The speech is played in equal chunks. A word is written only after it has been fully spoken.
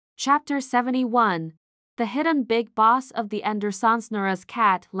Chapter 71. The hidden big boss of the Andersons. Nora's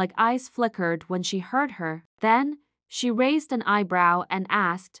cat-like eyes flickered when she heard her. Then, she raised an eyebrow and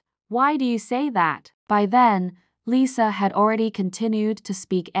asked, "Why do you say that?" By then, Lisa had already continued to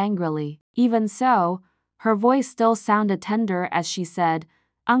speak angrily. Even so, her voice still sounded tender as she said,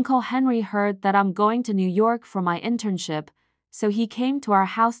 "Uncle Henry heard that I'm going to New York for my internship, so he came to our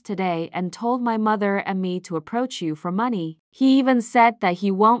house today and told my mother and me to approach you for money. He even said that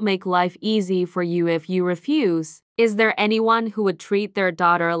he won't make life easy for you if you refuse. Is there anyone who would treat their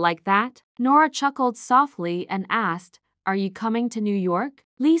daughter like that?" Nora chuckled softly and asked, "Are you coming to New York?"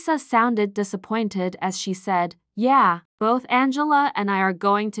 Lisa sounded disappointed as she said, "Yeah, both Angela and I are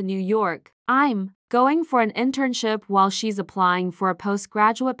going to New York. I'm going for an internship while she's applying for a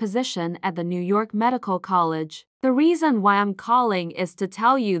postgraduate position at the New York Medical College. The reason why I'm calling is to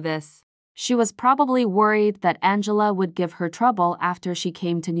tell you this." She was probably worried that Angela would give her trouble after she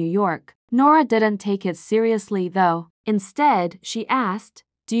came to New York. Nora didn't take it seriously though. Instead, she asked,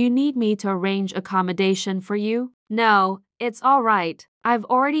 "Do you need me to arrange accommodation for you?" "No, it's all right. I've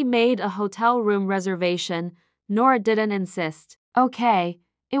already made a hotel room reservation." Nora didn't insist. Okay,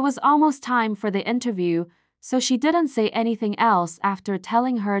 it was almost time for the interview, so she didn't say anything else after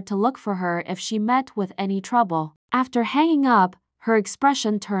telling her to look for her if she met with any trouble. After hanging up, her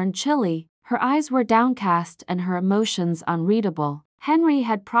expression turned chilly. Her eyes were downcast and her emotions unreadable. Henry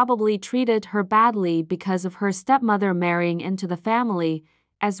had probably treated her badly because of her stepmother marrying into the family,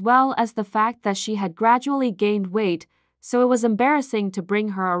 as well as the fact that she had gradually gained weight, so it was embarrassing to bring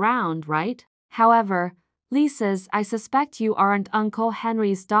her around, right? However, Lisa's "I suspect you aren't Uncle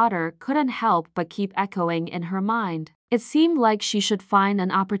Henry's daughter" couldn't help but keep echoing in her mind. It seemed like she should find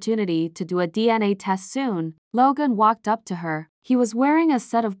an opportunity to do a DNA test soon. Logan walked up to her. He was wearing a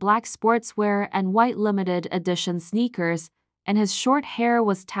set of black sportswear and white limited edition sneakers, and his short hair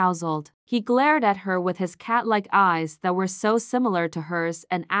was tousled. He glared at her with his cat-like eyes that were so similar to hers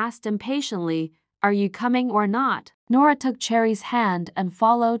and asked impatiently, "Are you coming or not?" Nora took Cherry's hand and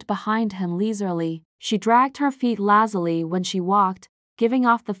followed behind him leisurely. She dragged her feet lazily when she walked, giving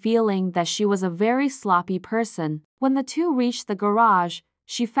off the feeling that she was a very sloppy person. When the two reached the garage,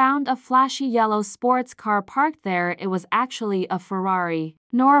 she found a flashy yellow sports car parked there. It was actually a Ferrari.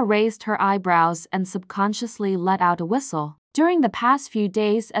 Nora raised her eyebrows and subconsciously let out a whistle. During the past few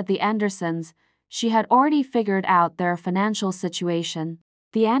days at the Andersons, she had already figured out their financial situation.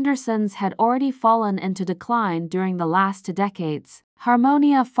 The Andersons had already fallen into decline during the last 2 decades.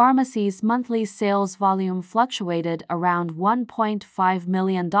 Harmonia Pharmacy's monthly sales volume fluctuated around $1.5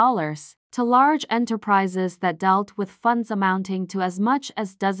 million. To large enterprises that dealt with funds amounting to as much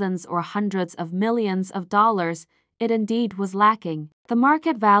as dozens or hundreds of millions of dollars, it indeed was lacking. The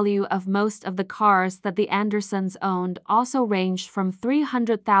market value of most of the cars that the Andersons owned also ranged from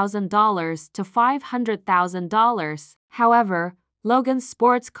 $300,000 to $500,000. However, Logan's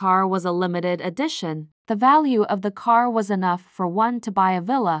sports car was a limited edition. The value of the car was enough for one to buy a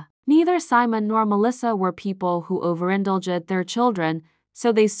villa. Neither Simon nor Melissa were people who overindulged their children,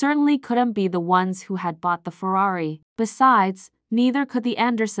 so they certainly couldn't be the ones who had bought the Ferrari. Besides, neither could the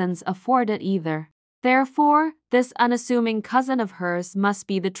Andersons afford it either. Therefore, this unassuming cousin of hers must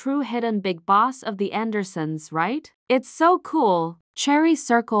be the true hidden big boss of the Andersons, right? "It's so cool." Cherry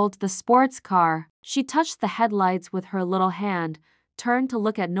circled the sports car. She touched the headlights with her little hand, turned to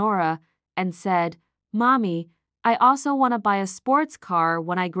look at Nora, and said, "Mommy, I also want to buy a sports car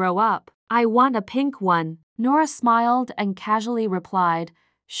when I grow up. I want a pink one." Nora smiled and casually replied,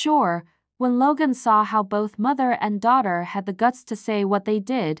 "Sure." When Logan saw how both mother and daughter had the guts to say what they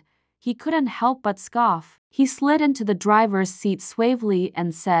did, he couldn't help but scoff. He slid into the driver's seat suavely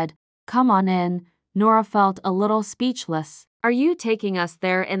and said, "Come on in." Nora felt a little speechless. "Are you taking us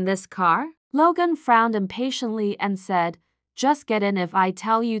there in this car?" Logan frowned impatiently and said, "Just get in if I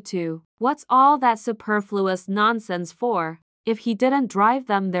tell you to. What's all that superfluous nonsense for?" If he didn't drive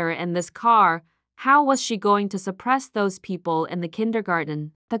them there in this car, how was she going to suppress those people in the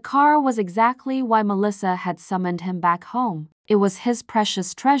kindergarten? The car was exactly why Melissa had summoned him back home. It was his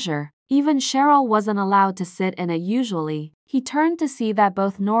precious treasure. Even Cheryl wasn't allowed to sit in it usually. He turned to see that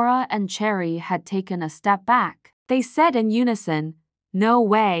both Nora and Cherry had taken a step back. They said in unison, "No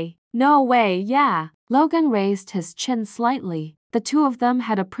way. No way, yeah." Logan raised his chin slightly. The two of them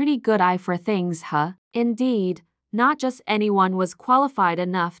had a pretty good eye for things, huh? Indeed, not just anyone was qualified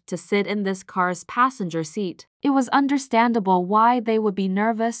enough to sit in this car's passenger seat. It was understandable why they would be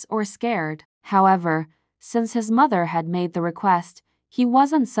nervous or scared. However, since his mother had made the request, he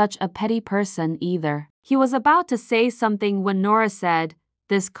wasn't such a petty person either. He was about to say something when Nora said,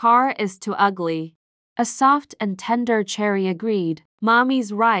 "This car is too ugly." A soft and tender Cherry agreed.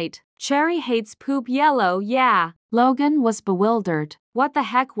 Mommy's right. Cherry hates poop yellow, yeah. Logan was bewildered. What the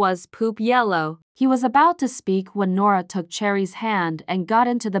heck was poop yellow? He was about to speak when Nora took Cherry's hand and got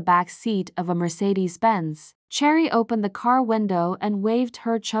into the back seat of a Mercedes-Benz. Cherry opened the car window and waved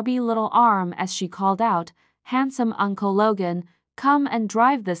her chubby little arm as she called out, "Handsome Uncle Logan, come and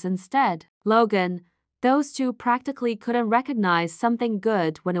drive this instead." Logan. Those two practically couldn't recognize something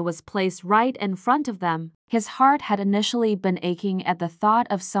good when it was placed right in front of them. His heart had initially been aching at the thought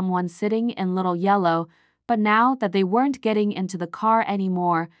of someone sitting in little yellow, but now that they weren't getting into the car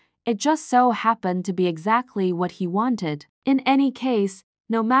anymore, it just so happened to be exactly what he wanted. In any case,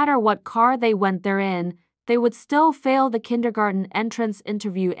 no matter what car they went there in, they would still fail the kindergarten entrance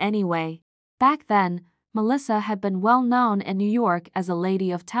interview anyway. Back then, Melissa had been well known in New York as a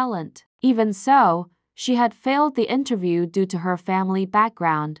lady of talent. Even so, she had failed the interview due to her family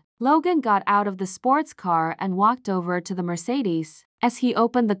background. Logan got out of the sports car and walked over to the Mercedes. As he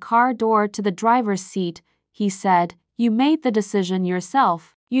opened the car door to the driver's seat, he said, "You made the decision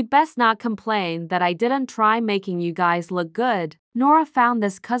yourself. You'd best not complain that I didn't try making you guys look good." Nora found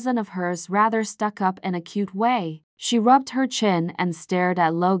this cousin of hers rather stuck up in a cute way. She rubbed her chin and stared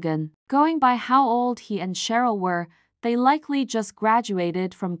at Logan. Going by how old he and Cheryl were, they likely just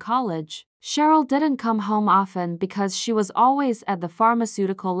graduated from college. Cheryl didn't come home often because she was always at the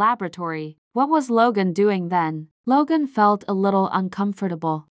pharmaceutical laboratory. What was Logan doing then? Logan felt a little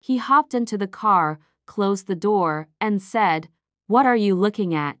uncomfortable. He hopped into the car, closed the door, and said, "What are you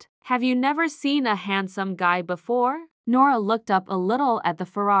looking at? Have you never seen a handsome guy before?" Nora looked up a little at the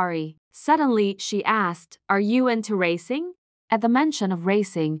Ferrari. Suddenly, she asked, "Are you into racing?" At the mention of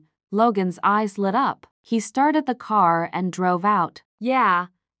racing, Logan's eyes lit up. He started the car and drove out. "Yeah."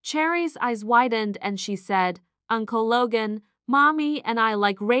 Cherry's eyes widened and she said, "Uncle Logan, Mommy and I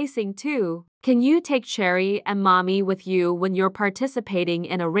like racing too. Can you take Cherry and Mommy with you when you're participating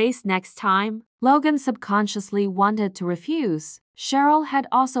in a race next time?" Logan subconsciously wanted to refuse. Cheryl had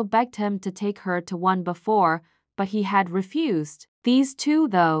also begged him to take her to one before, but he had refused. These two,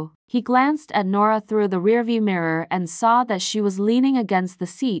 though. He glanced at Nora through the rearview mirror and saw that she was leaning against the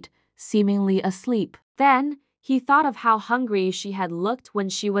seat, seemingly asleep. Then, he thought of how hungry she had looked when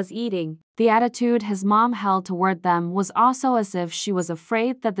she was eating. The attitude his mom held toward them was also as if she was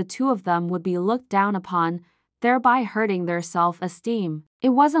afraid that the two of them would be looked down upon, thereby hurting their self-esteem. It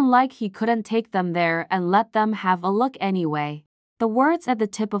wasn't like he couldn't take them there and let them have a look anyway. The words at the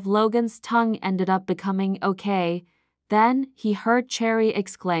tip of Logan's tongue ended up becoming "okay." Then, he heard Cherry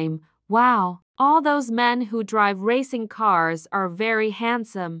exclaim, "Wow, all those men who drive racing cars are very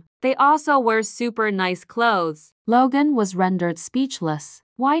handsome. They also wear super nice clothes." Logan was rendered speechless.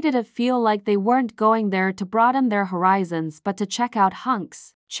 Why did it feel like they weren't going there to broaden their horizons but to check out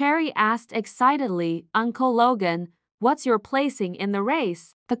hunks? Cherry asked excitedly, "Uncle Logan, what's your placing in the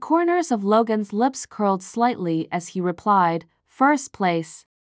race?" The corners of Logan's lips curled slightly as he replied, "First place."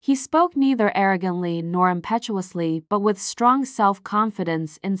 He spoke neither arrogantly nor impetuously but with strong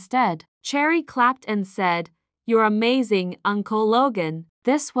self-confidence instead. Cherry clapped and said, "You're amazing, Uncle Logan."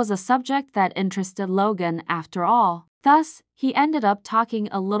 This was a subject that interested Logan after all. Thus, he ended up talking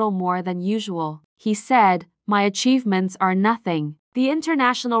a little more than usual. He said, "My achievements are nothing. The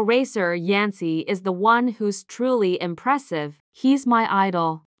international racer Yancey is the one who's truly impressive. He's my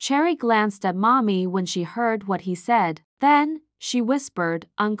idol." Cherry glanced at Mommy when she heard what he said. Then, she whispered,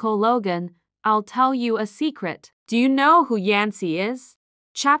 "Uncle Logan, I'll tell you a secret. Do you know who Yancey is?"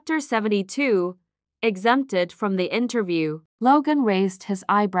 Chapter 72. Exempted from the interview. Logan raised his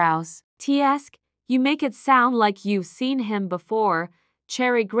eyebrows. "Tsk, you make it sound like you've seen him before."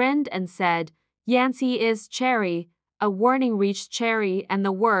 Cherry grinned and said, "Yancey is Cherry." A warning reached Cherry and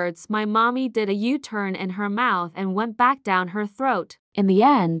the words "my mommy" did a U-turn in her mouth and went back down her throat. In the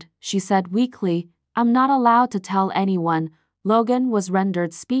end, she said weakly, "I'm not allowed to tell anyone." Logan was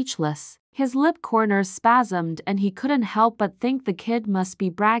rendered speechless. His lip corners spasmed and he couldn't help but think the kid must be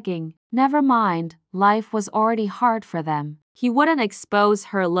bragging. Never mind, life was already hard for them. He wouldn't expose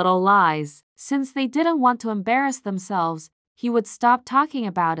her little lies. Since they didn't want to embarrass themselves, he would stop talking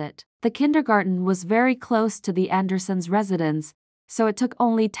about it. The kindergarten was very close to the Andersons' residence, so it took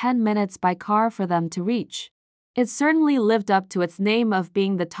only 10 minutes by car for them to reach. It certainly lived up to its name of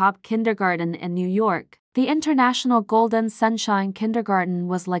being the top kindergarten in New York. The International Golden Sunshine Kindergarten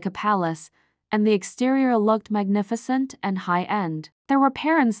was like a palace, and the exterior looked magnificent and high-end. There were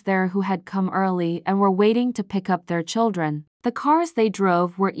parents there who had come early and were waiting to pick up their children. The cars they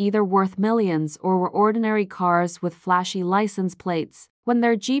drove were either worth millions or were ordinary cars with flashy license plates. When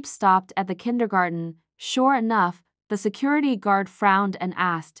their Jeep stopped at the kindergarten, sure enough, the security guard frowned and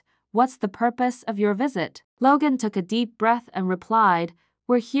asked, "What's the purpose of your visit?" Logan took a deep breath and replied,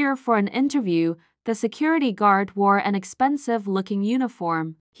 "We're here for an interview." The security guard wore an expensive-looking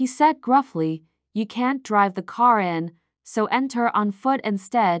uniform. He said gruffly, "You can't drive the car in, so enter on foot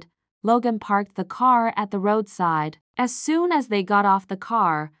instead." Logan parked the car at the roadside. As soon as they got off the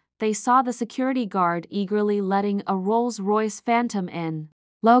car, they saw the security guard eagerly letting a Rolls-Royce Phantom in.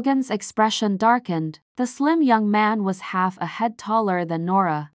 Logan's expression darkened. The slim young man was half a head taller than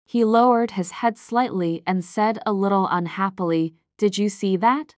Nora. He lowered his head slightly and said a little unhappily, "Did you see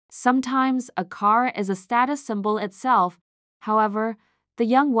that? Sometimes a car is a status symbol itself." However, the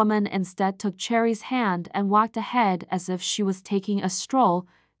young woman instead took Cherry's hand and walked ahead as if she was taking a stroll,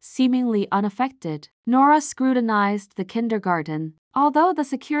 seemingly unaffected. Nora scrutinized the kindergarten. Although the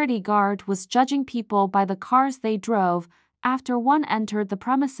security guard was judging people by the cars they drove, after one entered the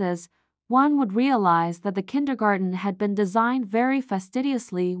premises, one would realize that the kindergarten had been designed very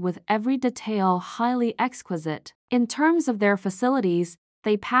fastidiously with every detail highly exquisite. In terms of their facilities,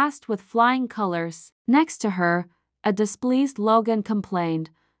 they passed with flying colors. Next to her, a displeased Logan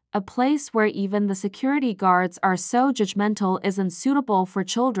complained, "A place where even the security guards are so judgmental isn't suitable for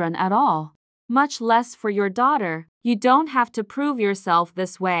children at all. Much less for your daughter. You don't have to prove yourself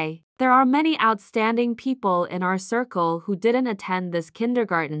this way. There are many outstanding people in our circle who didn't attend this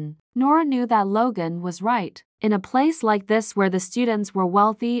kindergarten." Nora knew that Logan was right. In a place like this where the students were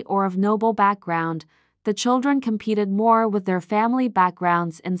wealthy or of noble background, the children competed more with their family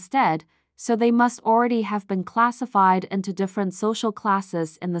backgrounds instead, so they must already have been classified into different social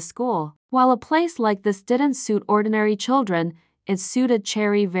classes in the school. While a place like this didn't suit ordinary children, it suited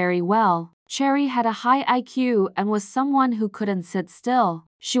Cherry very well. Cherry had a high IQ and was someone who couldn't sit still.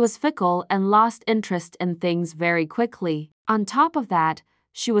 She was fickle and lost interest in things very quickly. On top of that,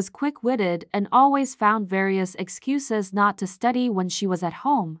 she was quick-witted and always found various excuses not to study when she was at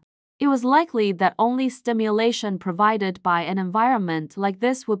home. It was likely that only stimulation provided by an environment like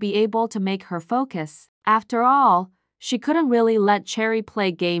this would be able to make her focus. After all, she couldn't really let Cherry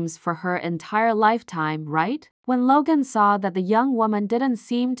play games for her entire lifetime, right? When Logan saw that the young woman didn't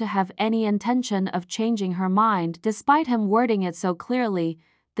seem to have any intention of changing her mind despite him wording it so clearly,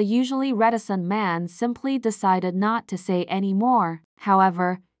 the usually reticent man simply decided not to say any more.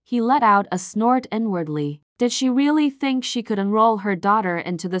 However, he let out a snort inwardly. Did she really think she could enroll her daughter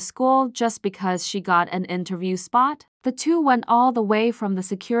into the school just because she got an interview spot? The two went all the way from the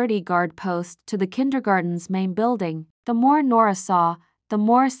security guard post to the kindergarten's main building. The more Nora saw, the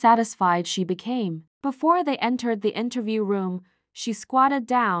more satisfied she became. Before they entered the interview room, she squatted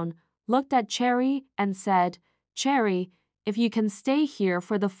down, looked at Cherry, and said, "Cherry, if you can stay here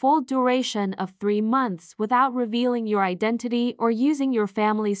for the full duration of 3 months without revealing your identity or using your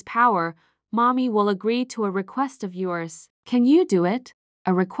family's power, Mommy will agree to a request of yours. Can you do it?"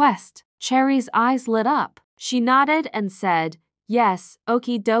 A request. Cherry's eyes lit up. She nodded and said, "Yes,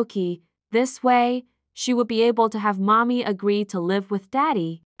 okie dokie." This way, she would be able to have Mommy agree to live with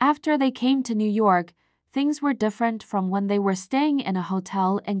Daddy. After they came to New York, things were different from when they were staying in a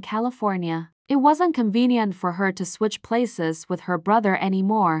hotel in California. It wasn't convenient for her to switch places with her brother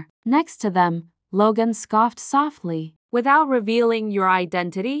anymore. Next to them, Logan scoffed softly. "Without revealing your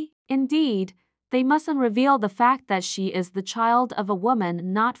identity? Indeed, they mustn't reveal the fact that she is the child of a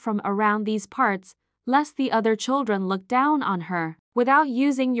woman not from around these parts, lest the other children look down on her. Without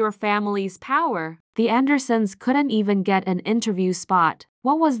using your family's power." The Andersons couldn't even get an interview spot.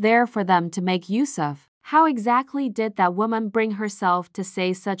 What was there for them to make use of? How exactly did that woman bring herself to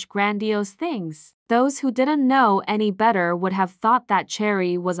say such grandiose things? Those who didn't know any better would have thought that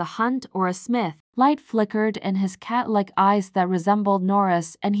Cherry was a Hunt or a Smith. Light flickered in his cat-like eyes that resembled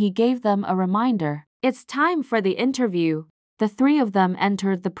Nora's, and he gave them a reminder. "It's time for the interview." The three of them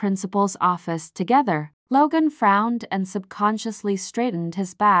entered the principal's office together. Logan frowned and subconsciously straightened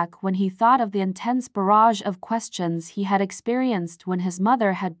his back when he thought of the intense barrage of questions he had experienced when his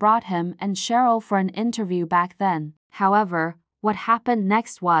mother had brought him and Cheryl for an interview back then. However, what happened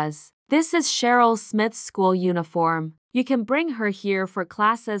next was, "This is Cheryl Smith's school uniform. You can bring her here for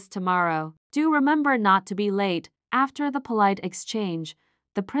classes tomorrow. Do remember not to be late." After the polite exchange,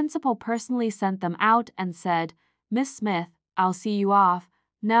 the principal personally sent them out and said, "Miss Smith, I'll see you off."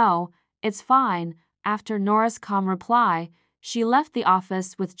 "No, it's fine." After Nora's calm reply, she left the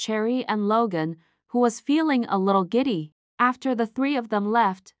office with Cherry and Logan, who was feeling a little giddy. After the three of them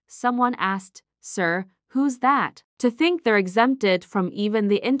left, someone asked, "Sir, who's that?" "To think they're exempted from even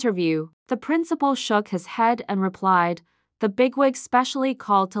the interview." The principal shook his head and replied, "The bigwig specially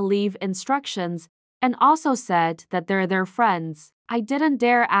called to leave instructions and also said that they're their friends." "I didn't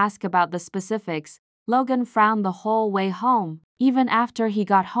dare ask about the specifics." Logan frowned the whole way home. Even after he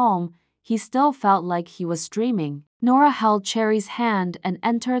got home, he still felt like he was dreaming. Nora held Cherry's hand and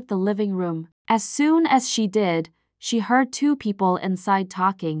entered the living room. As soon as she did, she heard two people inside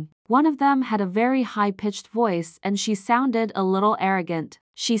talking. One of them had a very high-pitched voice and she sounded a little arrogant.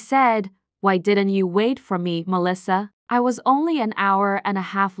 She said, "Why didn't you wait for me, Melissa? I was only an hour and a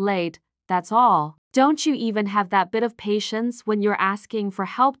half late, that's all. Don't you even have that bit of patience when you're asking for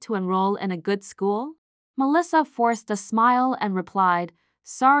help to enroll in a good school?" Melissa forced a smile and replied,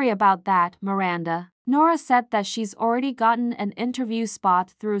 "Sorry about that, Miranda. Nora said that she's already gotten an interview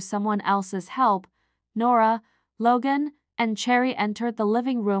spot through someone else's help." Nora, Logan, and Cherry entered the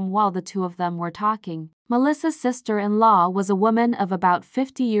living room while the two of them were talking. Melissa's sister-in-law was a woman of about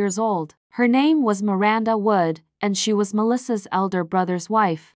 50 years old. Her name was Miranda Wood, and she was Melissa's elder brother's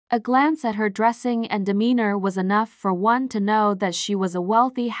wife. A glance at her dressing and demeanor was enough for one to know that she was a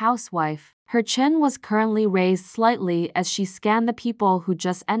wealthy housewife. Her chin was currently raised slightly as she scanned the people who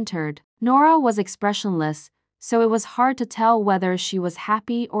just entered. Nora was expressionless, so it was hard to tell whether she was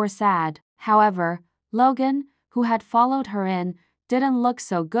happy or sad. However, Logan, who had followed her in, didn't look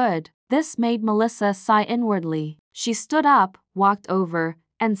so good. This made Melissa sigh inwardly. She stood up, walked over,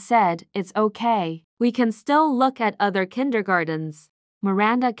 and said, "It's okay. We can still look at other kindergartens."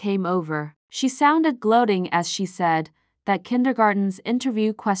 Miranda came over. She sounded gloating as she said that kindergarten's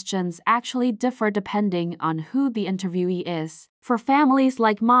interview questions actually differ depending on who the interviewee is. For families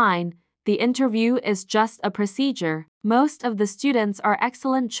like mine, the interview is just a procedure. Most of the students are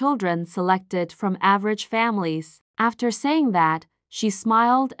excellent children selected from average families. After saying that, she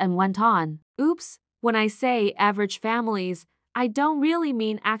smiled and went on. "Oops, when I say average families, I don't really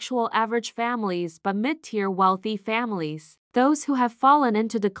mean actual average families but mid-tier wealthy families. Those who have fallen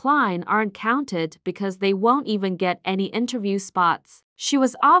into decline aren't counted because they won't even get any interview spots." She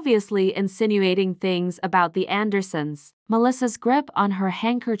was obviously insinuating things about the Andersons. Melissa's grip on her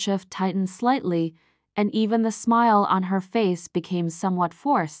handkerchief tightened slightly, and even the smile on her face became somewhat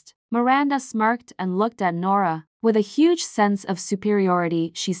forced. Miranda smirked and looked at Nora. With a huge sense of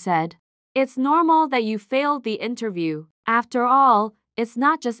superiority, she said, "It's normal that you failed the interview. After all, it's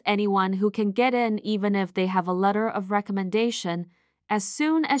not just anyone who can get in even if they have a letter of recommendation." As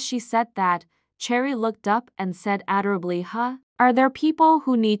soon as she said that, Cherry looked up and said adorably, "Huh? Are there people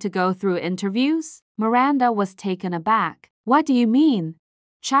who need to go through interviews?" Miranda was taken aback. "What do you mean?"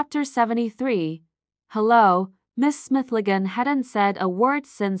 Chapter 73. Hello. Miss Smithligan hadn't said a word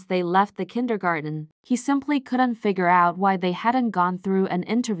since they left the kindergarten. He simply couldn't figure out why they hadn't gone through an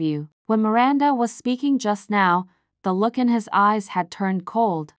interview. When Miranda was speaking just now, the look in his eyes had turned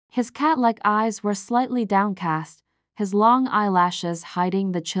cold. His cat-like eyes were slightly downcast, his long eyelashes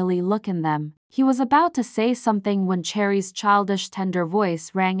hiding the chilly look in them. He was about to say something when Cherry's childish tender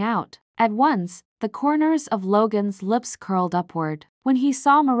voice rang out. At once, the corners of Logan's lips curled upward. When he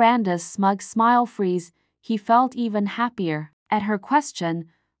saw Miranda's smug smile freeze, he felt even happier. At her question,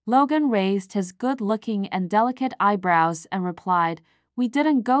 Logan raised his good-looking and delicate eyebrows and replied, "We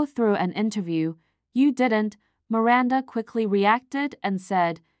didn't go through an interview." "You didn't?" Miranda quickly reacted and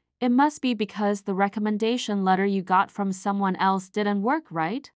said, "It must be because the recommendation letter you got from someone else didn't work,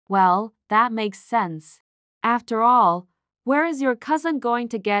 right?" "Well, that makes sense. After all, where is your cousin going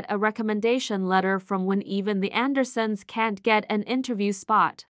to get a recommendation letter from when even the Andersons can't get an interview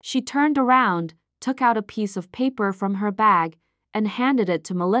spot?" She turned around, took out a piece of paper from her bag, and handed it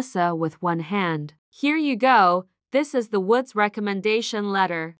to Melissa with one hand. "Here you go. This is the Woods recommendation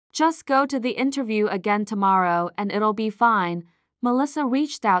letter. Just go to the interview again tomorrow and it'll be fine." Melissa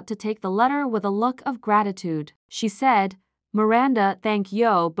reached out to take the letter with a look of gratitude. She said, "Miranda, thank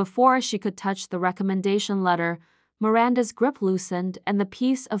you." Before she could touch the recommendation letter, Miranda's grip loosened and the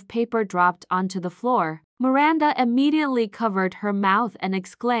piece of paper dropped onto the floor. Miranda immediately covered her mouth and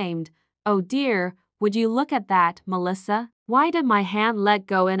exclaimed, "Oh dear, would you look at that, Melissa? Why did my hand let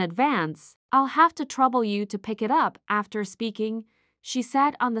go in advance? I'll have to trouble you to pick it up." After speaking, she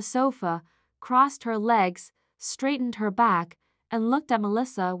sat on the sofa, crossed her legs, straightened her back, and looked at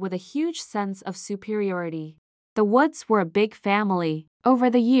Melissa with a huge sense of superiority. The Woods were a big family. Over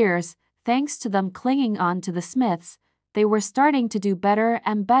the years, thanks to them clinging on to the Smiths, they were starting to do better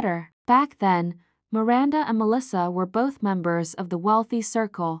and better. Back then, Miranda and Melissa were both members of the wealthy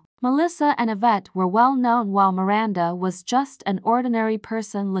circle. Melissa and Yvette were well known while Miranda was just an ordinary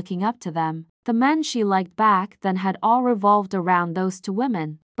person looking up to them. The men she liked back then had all revolved around those two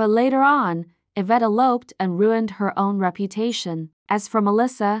women. But later on, Yvette eloped and ruined her own reputation. As for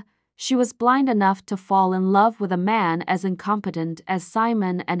Melissa, she was blind enough to fall in love with a man as incompetent as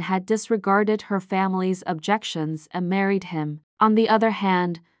Simon and had disregarded her family's objections and married him. On the other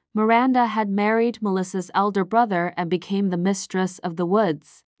hand, Miranda had married Melissa's elder brother and became the mistress of the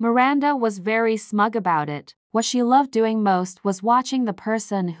Woods. Miranda was very smug about it. What she loved doing most was watching the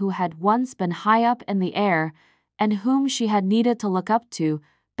person who had once been high up in the air and whom she had needed to look up to,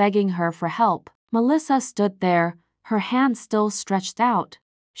 begging her for help. Melissa stood there, her hand still stretched out.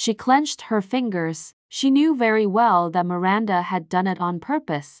 She clenched her fingers. She knew very well that Miranda had done it on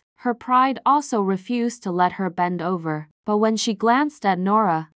purpose. Her pride also refused to let her bend over. But when she glanced at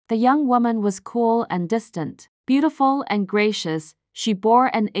Nora, the young woman was cool and distant. Beautiful and gracious, she bore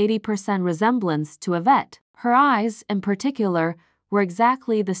an 80% resemblance to Yvette. Her eyes, in particular, were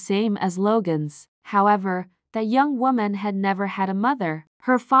exactly the same as Logan's. However, that young woman had never had a mother.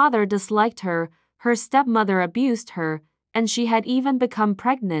 Her father disliked her, her stepmother abused her, and she had even become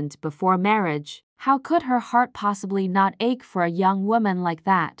pregnant before marriage. How could her heart possibly not ache for a young woman like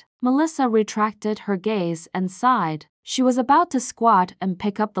that? Melissa retracted her gaze and sighed. She was about to squat and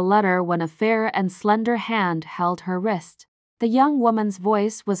pick up the letter when a fair and slender hand held her wrist. The young woman's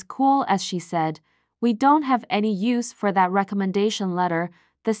voice was cool as she said, "We don't have any use for that recommendation letter."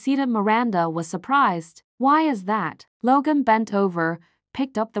 The seated Miranda was surprised. "Why is that?" Logan bent over,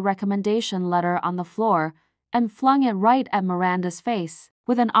 picked up the recommendation letter on the floor, and flung it right at Miranda's face.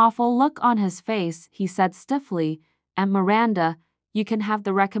 With an awful look on his face, he said stiffly, "And Miranda, you can have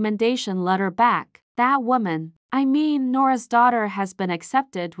the recommendation letter back. That woman, I mean Nora's daughter, has been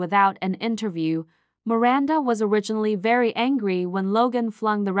accepted without an interview." Miranda was originally very angry when Logan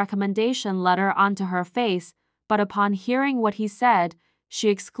flung the recommendation letter onto her face, but upon hearing what he said, she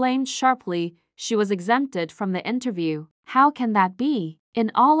exclaimed sharply she was exempted from the interview. How can that be?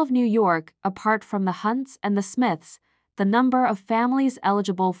 In all of New York, apart from the Hunts and the Smiths, the number of families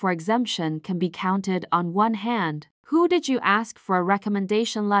eligible for exemption can be counted on one hand. Who did you ask for a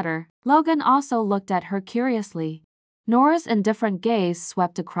recommendation letter? Logan also looked at her curiously. Nora's indifferent gaze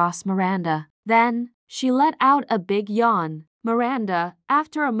swept across Miranda. Then, she let out a big yawn. "Miranda,"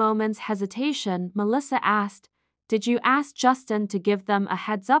 after a moment's hesitation, Melissa asked, "Did you ask Justin to give them a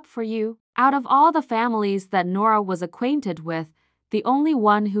heads up for you?" Out of all the families that Nora was acquainted with, the only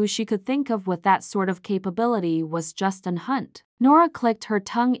one who she could think of with that sort of capability was Justin Hunt. Nora clicked her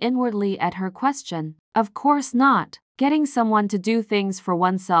tongue inwardly at her question. Of course not. Getting someone to do things for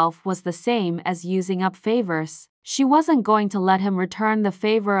oneself was the same as using up favors. She wasn't going to let him return the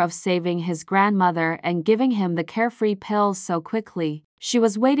favor of saving his grandmother and giving him the carefree pills so quickly. She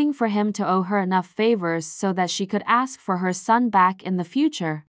was waiting for him to owe her enough favors so that she could ask for her son back in the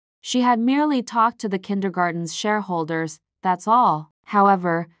future. She had merely talked to the kindergarten's shareholders, that's all.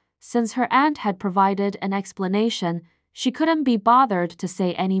 However, since her aunt had provided an explanation, she couldn't be bothered to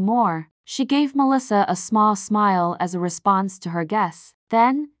say any more. She gave Melissa a small smile as a response to her guess.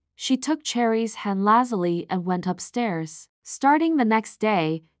 Then, she took Cherry's hand lazily and went upstairs. Starting the next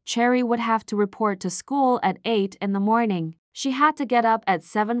day, Cherry would have to report to school at 8 in the morning. She had to get up at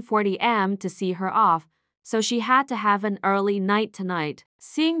 7:40 am to see her off, so she had to have an early night tonight.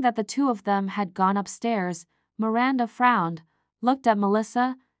 Seeing that the two of them had gone upstairs, Miranda frowned, looked at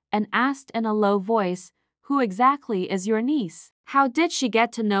Melissa, and asked in a low voice, "Who exactly is your niece? How did she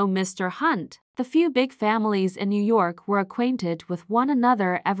get to know Mr. Hunt?" The few big families in New York were acquainted with one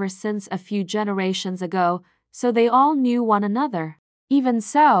another ever since a few generations ago, so they all knew one another. Even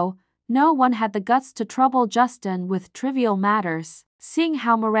so, no one had the guts to trouble Justin with trivial matters. Seeing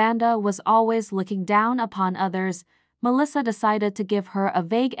how Miranda was always looking down upon others, Melissa decided to give her a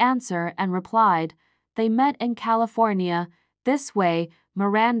vague answer and replied, "They met in California." This way,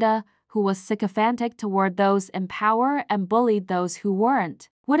 Miranda, who was sycophantic toward those in power and bullied those who weren't,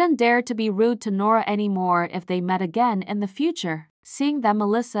 wouldn't dare to be rude to Nora anymore if they met again in the future. Seeing that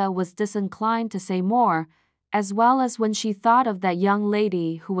Melissa was disinclined to say more, as well as when she thought of that young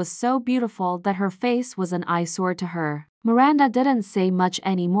lady who was so beautiful that her face was an eyesore to her, Miranda didn't say much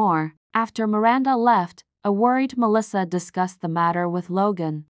anymore. After Miranda left, a worried Melissa discussed the matter with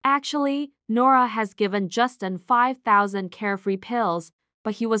Logan. "Actually, Nora has given Justin 5,000 carefree pills,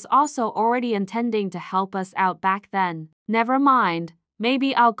 but he was also already intending to help us out back then. Never mind,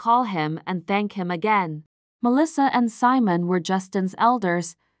 maybe I'll call him and thank him again." Melissa and Simon were Justin's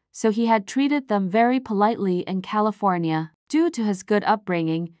elders, so he had treated them very politely in California. Due to his good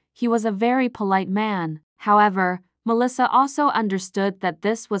upbringing, he was a very polite man. However, Melissa also understood that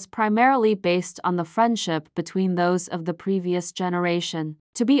this was primarily based on the friendship between those of the previous generation.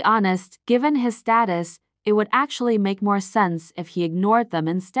 To be honest, given his status, it would actually make more sense if he ignored them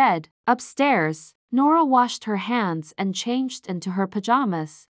instead. Upstairs, Nora washed her hands and changed into her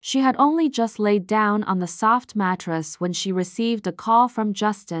pajamas. She had only just laid down on the soft mattress when she received a call from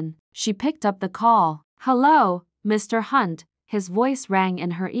Justin. She picked up the call. "Hello, Mr. Hunt," his voice rang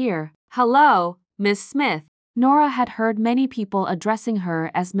in her ear. "Hello, Miss Smith. Nora had heard many people addressing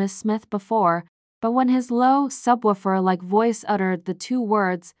her as Miss Smith before, but when his low, subwoofer-like voice uttered the two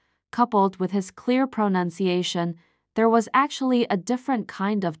words, coupled with his clear pronunciation, there was actually a different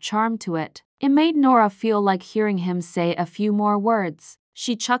kind of charm to it. It made Nora feel like hearing him say a few more words.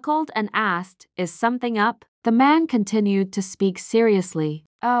 She chuckled and asked, "Is something up?" The man continued to speak seriously.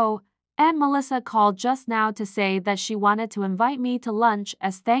 "Oh, Aunt Melissa called just now to say that she wanted to invite me to lunch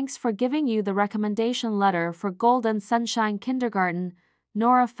as thanks for giving you the recommendation letter for Golden Sunshine Kindergarten."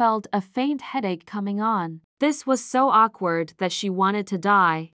 Nora felt a faint headache coming on. This was so awkward that she wanted to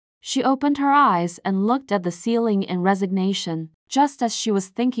die. She opened her eyes and looked at the ceiling in resignation. Just as she was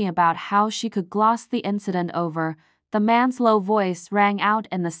thinking about how she could gloss the incident over, the man's low voice rang out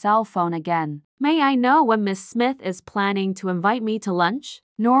in the cell phone again. "May I know when Miss Smith is planning to invite me to lunch?"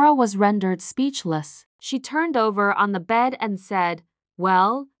 Nora was rendered speechless. She turned over on the bed and said,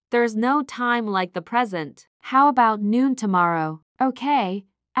 "Well, there's no time like the present. How about noon tomorrow?" "Okay."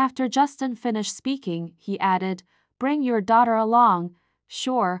 After Justin finished speaking, he added, "Bring your daughter along."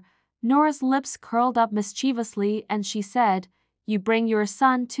 "Sure." Nora's lips curled up mischievously and she said, "You bring your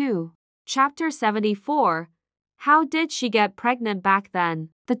son too." Chapter 74. How did she get pregnant back then?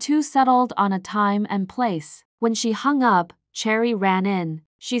 The two settled on a time and place. When she hung up, Cherry ran in.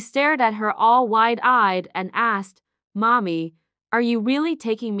 She stared at her all wide-eyed and asked, "Mommy, are you really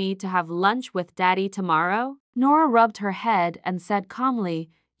taking me to have lunch with Daddy tomorrow?" Nora rubbed her head and said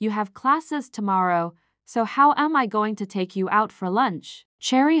calmly, "You have classes tomorrow, so how am I going to take you out for lunch?"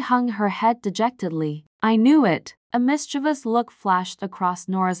 Cherry hung her head dejectedly. "I knew it." A mischievous look flashed across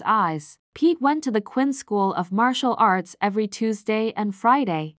Nora's eyes. Pete went to the Quinn School of Martial Arts every Tuesday and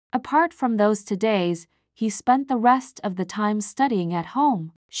Friday. Apart from those 2 days, he spent the rest of the time studying at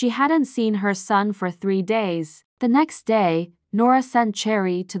home. She hadn't seen her son for 3 days. The next day, Nora sent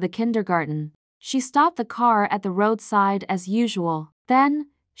Cherry to the kindergarten. She stopped the car at the roadside as usual. Then,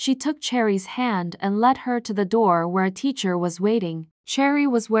 she took Cherry's hand and led her to the door where a teacher was waiting. Cherry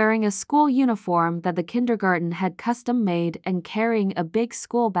was wearing a school uniform that the kindergarten had custom-made and carrying a big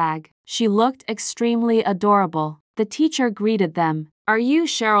school bag. She looked extremely adorable. The teacher greeted them. "Are you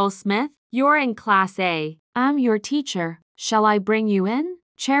Cheryl Smith? You're in Class A. I'm your teacher. Shall I bring you in?"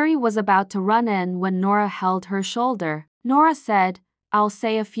 Cherry was about to run in when Nora held her shoulder. Nora said, "I'll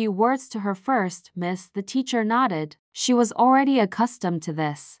say a few words to her first, miss." The teacher nodded. She was already accustomed to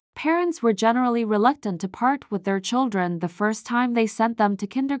this. Parents were generally reluctant to part with their children the first time they sent them to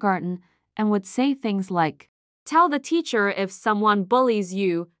kindergarten and would say things like, "Tell the teacher if someone bullies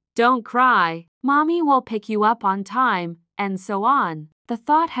you, don't cry. Mommy will pick you up on time," and so on. The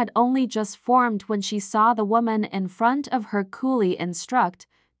thought had only just formed when she saw the woman in front of her coolly instruct,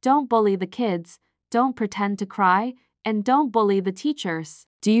 "Don't bully the kids, don't pretend to cry, and don't bully the teachers.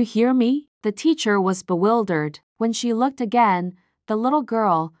 Do you hear me?" The teacher was bewildered. When she looked again, the little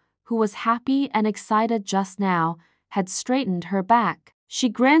girl, who was happy and excited just now, had straightened her back. She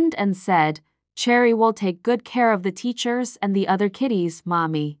grinned and said, "Cherry will take good care of the teachers and the other kiddies,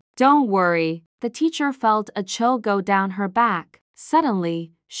 Mommy. Don't worry." The teacher felt a chill go down her back.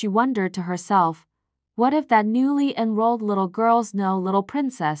 Suddenly, she wondered to herself, what if that newly enrolled little girl's no little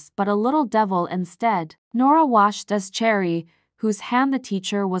princess but a little devil instead? Nora watched as Cherry, whose hand the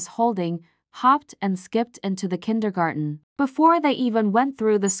teacher was holding, hopped and skipped into the kindergarten. Before they even went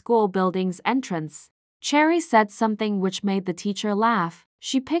through the school building's entrance, Cherry said something which made the teacher laugh.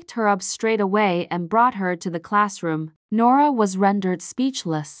 She picked her up straight away and brought her to the classroom. Nora was rendered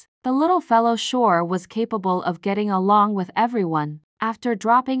speechless. The little fellow sure was capable of getting along with everyone. After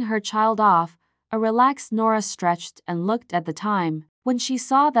dropping her child off, a relaxed Nora stretched and looked at the time. When she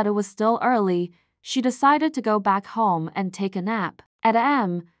saw that it was still early, she decided to go back home and take a nap. At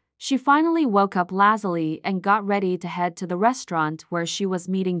m, she finally woke up lazily and got ready to head to the restaurant where she was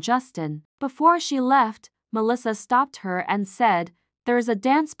meeting Justin. Before she left, Melissa stopped her and said, "There's a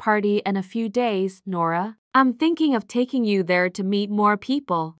dance party in a few days, Nora. I'm thinking of taking you there to meet more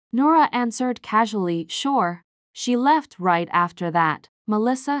people." Nora answered casually, "Sure." She left right after that.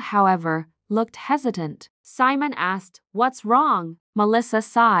 Melissa, however, looked hesitant. Simon asked, "What's wrong?" Melissa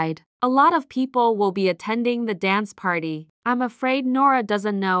sighed. "A lot of people will be attending the dance party. I'm afraid Nora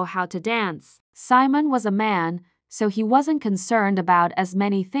doesn't know how to dance." Simon was a man, so he wasn't concerned about as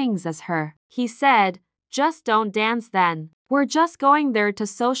many things as her. He said, "Just don't dance then. We're just going there to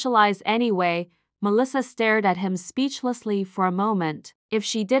socialize anyway." Melissa stared at him speechlessly for a moment. If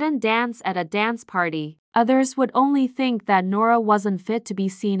she didn't dance at a dance party, others would only think that Nora wasn't fit to be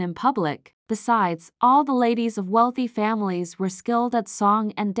seen in public. Besides, all the ladies of wealthy families were skilled at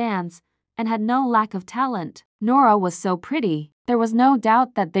song and dance and had no lack of talent. Nora was so pretty, there was no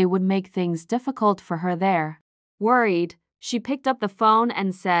doubt that they would make things difficult for her there. Worried, she picked up the phone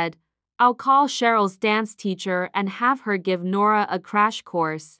and said, "I'll call Cheryl's dance teacher and have her give Nora a crash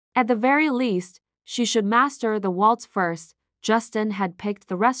course. At the very least, she should master the waltz first." Justin had picked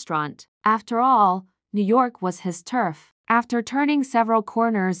the restaurant. After all, New York was his turf. After turning several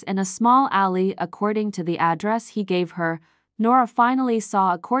corners in a small alley according to the address he gave her, Nora finally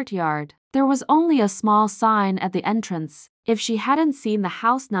saw a courtyard. There was only a small sign at the entrance. If she hadn't seen the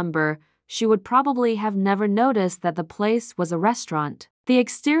house number, she would probably have never noticed that the place was a restaurant. The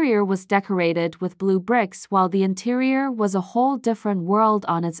exterior was decorated with blue bricks while the interior was a whole different world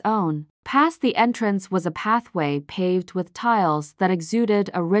on its own. Past the entrance was a pathway paved with tiles that exuded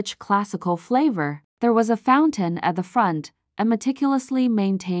a rich classical flavor. There was a fountain at the front, and meticulously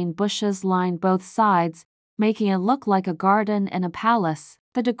maintained bushes lined both sides, making it look like a garden in a palace.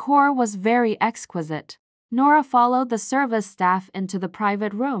 The decor was very exquisite. Nora followed the service staff into the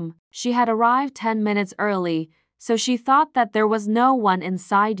private room. She had arrived 10 minutes early, so she thought that there was no one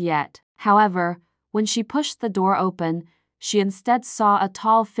inside yet. However, when she pushed the door open, she instead saw a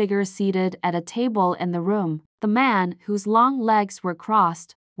tall figure seated at a table in the room. The man, whose long legs were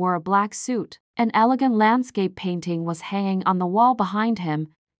crossed, wore a black suit. An elegant landscape painting was hanging on the wall behind him,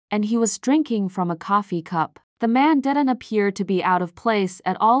 and he was drinking from a coffee cup. The man didn't appear to be out of place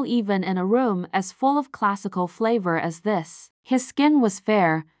at all, even in a room as full of classical flavor as this. His skin was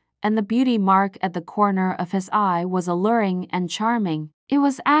fair, and the beauty mark at the corner of his eye was alluring and charming. It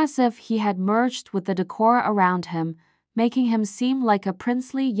was as if he had merged with the decor around him, making him seem like a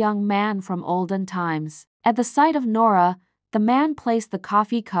princely young man from olden times. At the sight of Nora, the man placed the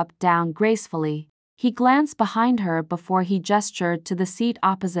coffee cup down gracefully. He glanced behind her before he gestured to the seat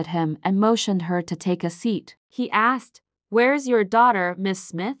opposite him and motioned her to take a seat. He asked, "Where's your daughter, Miss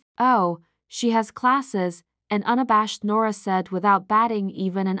Smith?" "Oh, she has classes," an unabashed Nora said without batting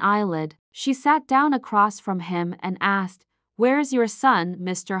even an eyelid. She sat down across from him and asked, "Where's your son,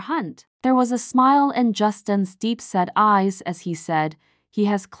 Mr. Hunt?" There was a smile in Justin's deep-set eyes as he said, "He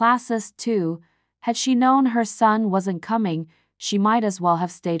has classes too." Had she known her son wasn't coming, she might as well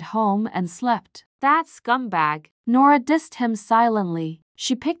have stayed home and slept. "That scumbag." Nora dissed him silently.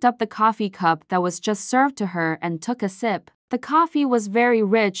 She picked up the coffee cup that was just served to her and took a sip. The coffee was very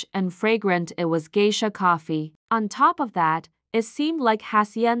rich and fragrant. It was geisha coffee. On top of that, it seemed like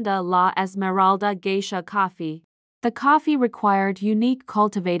Hacienda La Esmeralda geisha coffee. The coffee required unique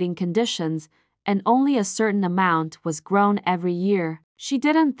cultivating conditions, and only a certain amount was grown every year. She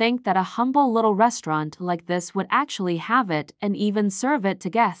didn't think that a humble little restaurant like this would actually have it and even serve it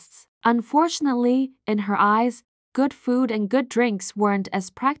to guests. Unfortunately, in her eyes, good food and good drinks weren't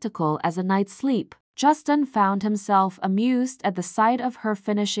as practical as a night's sleep. Justin found himself amused at the sight of her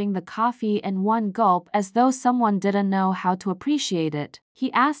finishing the coffee in one gulp as though someone didn't know how to appreciate it.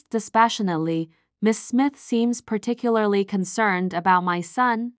 He asked dispassionately, "Miss Smith seems particularly concerned about my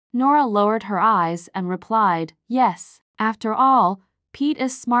son?" Nora lowered her eyes and replied, "Yes. After all, Pete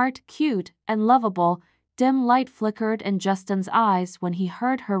is smart, cute, and lovable." Dim light flickered in Justin's eyes when he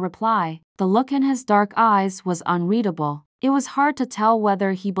heard her reply. The look in his dark eyes was unreadable. It was hard to tell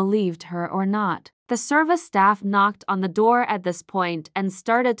whether he believed her or not. The service staff knocked on the door at this point and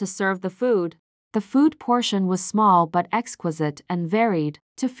started to serve the food. The food portion was small but exquisite and varied.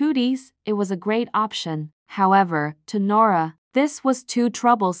 To foodies, it was a great option. However, to Nora, this was too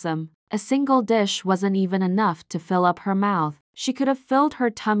troublesome. A single dish wasn't even enough to fill up her mouth. She could have filled her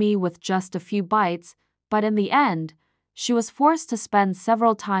tummy with just a few bites, but in the end, she was forced to spend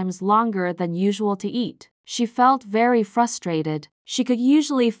several times longer than usual to eat. She felt very frustrated. She could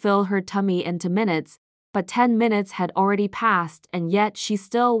usually fill her tummy into minutes, but 10 minutes had already passed and yet she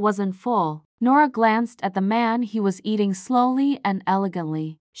still wasn't full. Nora glanced at the man. He was eating slowly and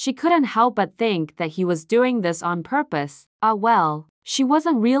elegantly. She couldn't help but think that he was doing this on purpose. Well, she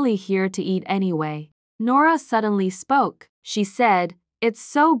wasn't really here to eat anyway. Nora suddenly spoke. She said, "It's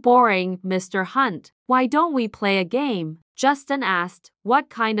so boring, Mr. Hunt. Why don't we play a game?" Justin asked, "What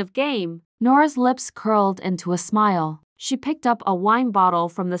kind of game?" Nora's lips curled into a smile. She picked up a wine bottle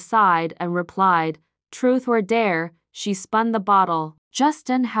from the side and replied, "Truth or dare." She spun the bottle.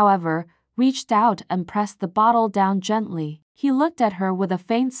 Justin, however, reached out and pressed the bottle down gently. He looked at her with a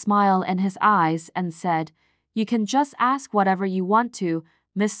faint smile in his eyes and said, "You can just ask whatever you want to,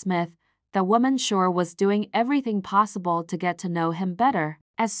 Miss Smith." The woman sure was doing everything possible to get to know him better.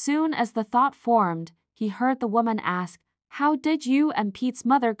 As soon as the thought formed, he heard the woman ask, "How did you and Pete's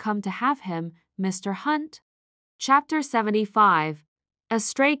mother come to have him, Mr. Hunt?" Chapter 75. A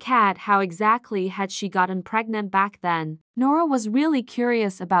stray cat. How exactly had she gotten pregnant back then? Nora was really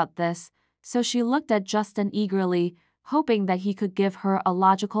curious about this, so she looked at Justin eagerly, hoping that he could give her a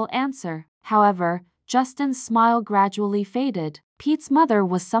logical answer. However, Justin's smile gradually faded. Pete's mother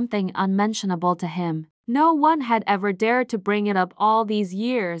was something unmentionable to him. No one had ever dared to bring it up all these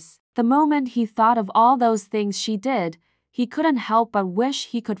years. The moment he thought of all those things she did, he couldn't help but wish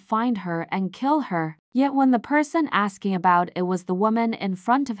he could find her and kill her. Yet when the person asking about it was the woman in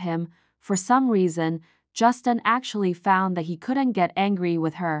front of him, for some reason, Justin actually found that he couldn't get angry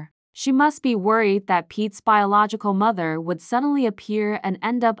with her. She must be worried that Pete's biological mother would suddenly appear and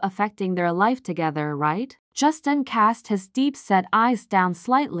end up affecting their life together, right? Justin cast his deep-set eyes down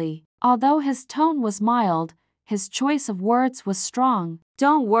slightly. Although his tone was mild, his choice of words was strong.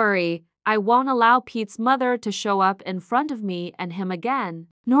 Don't worry, I won't allow Pete's mother to show up in front of me and him again.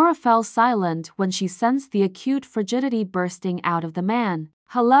 Nora fell silent when she sensed the acute frigidity bursting out of the man.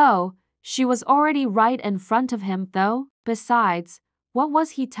 Hello? She was already right in front of him, though. Besides, what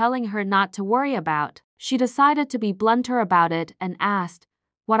was he telling her not to worry about? She decided to be blunter about it and asked,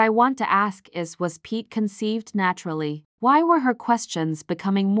 "What I want to ask is, was Pete conceived naturally?" Why were her questions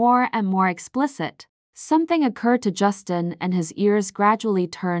becoming more and more explicit? Something occurred to Justin and his ears gradually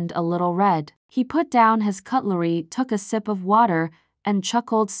turned a little red. He put down his cutlery, took a sip of water, and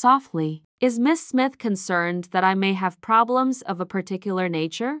chuckled softly. Is Miss Smith concerned that I may have problems of a particular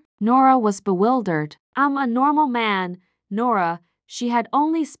nature? Nora was bewildered. I'm a normal man, Nora. She had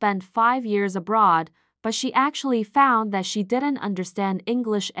only spent 5 years abroad, but she actually found that she didn't understand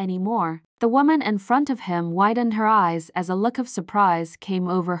English anymore. The woman in front of him widened her eyes as a look of surprise came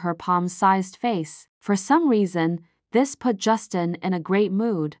over her palm-sized face. For some reason, this put Justin in a great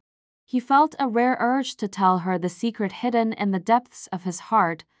mood. He felt a rare urge to tell her the secret hidden in the depths of his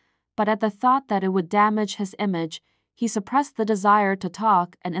heart, but at the thought that it would damage his image, he suppressed the desire to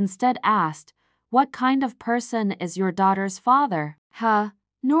talk and instead asked, "What kind of person is your daughter's father?"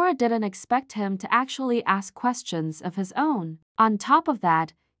 Nora didn't expect him to actually ask questions of his own. On top of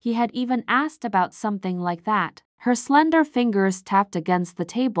that, he had even asked about something like that. Her slender fingers tapped against the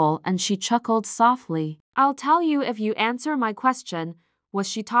table and she chuckled softly. I'll tell you if you answer my question. Was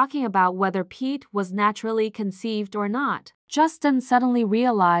she talking about whether Pete was naturally conceived or not? Justin suddenly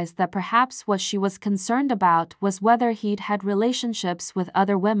realized that perhaps what she was concerned about was whether he'd had relationships with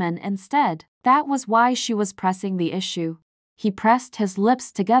other women instead. That was why she was pressing the issue. He pressed his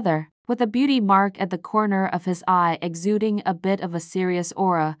lips together, with a beauty mark at the corner of his eye exuding a bit of a serious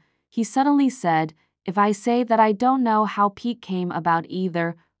aura. He suddenly said, "If I say that I don't know how Pete came about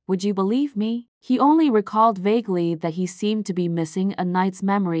either, would you believe me?" He only recalled vaguely that he seemed to be missing a night's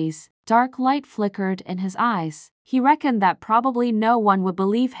memories. Dark light flickered in his eyes. He reckoned that probably no one would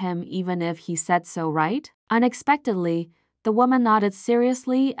believe him even if he said so, right? Unexpectedly, the woman nodded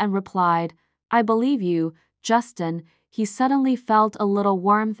seriously and replied, "I believe you, Justin." He suddenly felt a little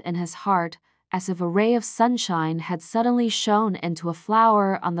warmth in his heart, as if a ray of sunshine had suddenly shone into a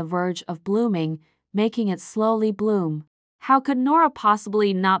flower on the verge of blooming, making it slowly bloom. How could Nora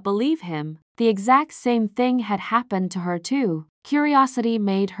possibly not believe him? The exact same thing had happened to her too. Curiosity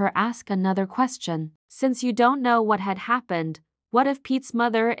made her ask another question. Since you don't know what had happened, what if Pete's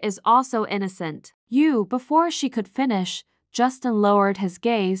mother is also innocent? Before she could finish, Justin lowered his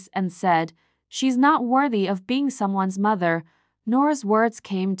gaze and said, "She's not worthy of being someone's mother." Nora's words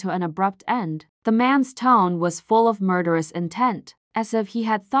came to an abrupt end. The man's tone was full of murderous intent. As if he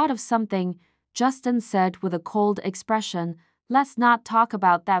had thought of something, Justin said with a cold expression, "Let's not talk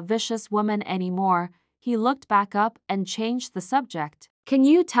about that vicious woman anymore." He looked back up and changed the subject. "Can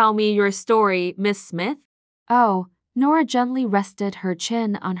you tell me your story, Miss Smith?" "Oh." Nora gently rested her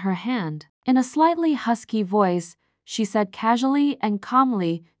chin on her hand. In a slightly husky voice, she said casually and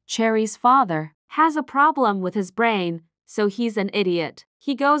calmly, "Cherry's father has a problem with his brain, so he's an idiot.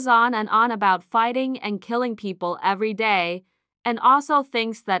 He goes on and on about fighting and killing people every day, and also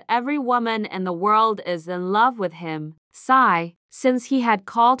thinks that every woman in the world is in love with him." Sigh. Since he had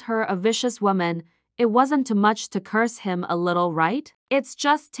called her a vicious woman, it wasn't too much to curse him a little, right? It's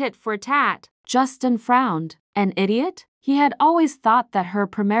just tit for tat. Justin frowned. An idiot? He had always thought that her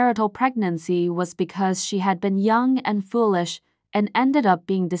premarital pregnancy was because she had been young and foolish and ended up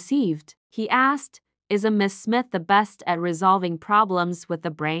being deceived. He asked, "Isn't Miss Smith the best at resolving problems with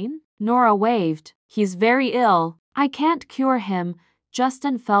the brain?" Nora waved. "He's very ill. I can't cure him."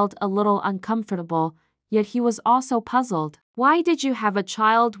 Justin felt a little uncomfortable, yet he was also puzzled. "Why did you have a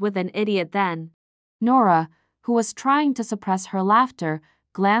child with an idiot then?" Nora, who was trying to suppress her laughter,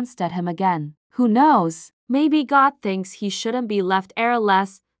 glanced at him again. "Who knows? Maybe God thinks he shouldn't be left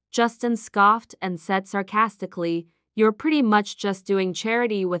heirless." Justin scoffed and said sarcastically, "You're pretty much just doing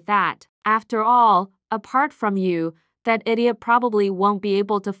charity with that. After all, apart from you, That idiot probably won't be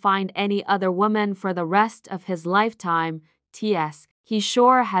able to find any other woman for the rest of his lifetime. T.S. He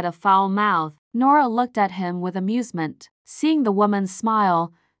sure had a foul mouth. Nora looked at him with amusement. Seeing the woman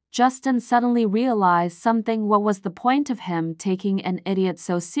smile, Justin suddenly realized something. What was the point of him taking an idiot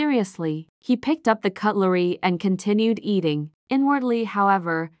so seriously? He picked up the cutlery and continued eating. Inwardly,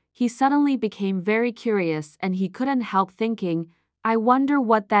 however, he suddenly became very curious and he couldn't help thinking, I wonder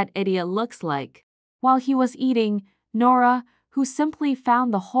what that idiot looks like. While he was eating, Nora, who simply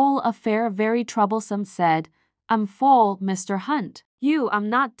found the whole affair very troublesome, said, I'm full, Mr. Hunt. I'm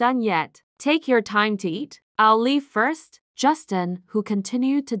not done yet. Take your time to eat. I'll leave first. Justin, who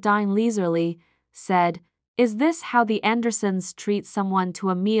continued to dine leisurely, said, Is this how the Andersons treat someone to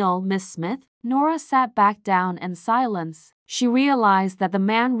a meal, Miss Smith? Nora sat back down in silence. She realized that the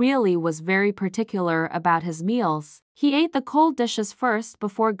man really was very particular about his meals. He ate the cold dishes first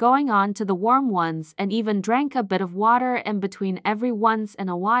before going on to the warm ones and even drank a bit of water in between every once in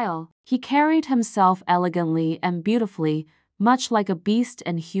a while. He carried himself elegantly and beautifully, much like a beast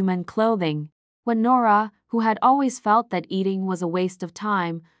in human clothing. When Nora, who had always felt that eating was a waste of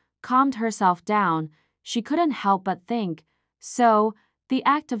time, calmed herself down, she couldn't help but think, so, the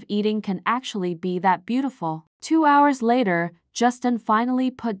act of eating can actually be that beautiful. 2 hours later, Justin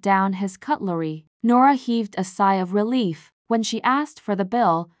finally put down his cutlery. Nora heaved a sigh of relief. When she asked for the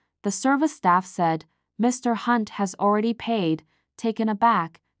bill, the service staff said, Mr. Hunt has already paid. Taken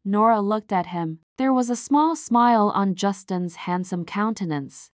aback, Nora looked at him. There was a small smile on Justin's handsome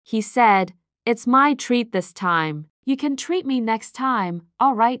countenance. He said, It's my treat this time. You can treat me next time.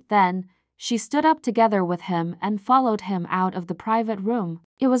 All right then. She stood up together with him and followed him out of the private room.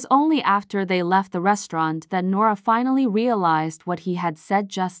 It was only after they left the restaurant that Nora finally realized what he had said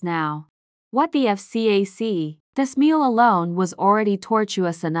just now. What the FCAC? This meal alone was already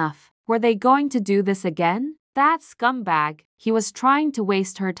tortuous enough. Were they going to do this again? That scumbag. He was trying to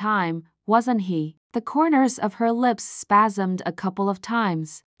waste her time, wasn't he? The corners of her lips spasmed a couple of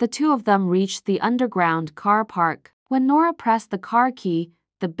times. The two of them reached the underground car park. When Nora pressed the car key,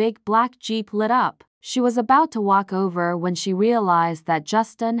 the big black Jeep lit up. She was about to walk over when she realized that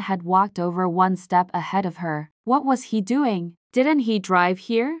Justin had walked over one step ahead of her. What was he doing? Didn't he drive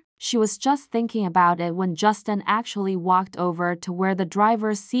here? She was just thinking about it when Justin actually walked over to where the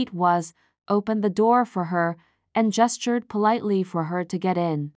driver's seat was, opened the door for her, and gestured politely for her to get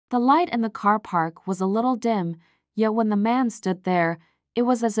in. The light in the car park was a little dim, yet when the man stood there, it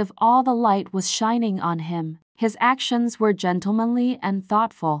was as if all the light was shining on him. His actions were gentlemanly and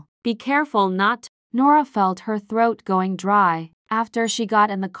thoughtful. Be careful not. Nora felt her throat going dry. After she got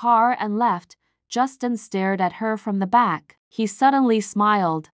in the car and left, Justin stared at her from the back. He suddenly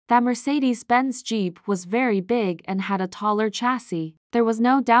smiled. That Mercedes-Benz Jeep was very big and had a taller chassis. There was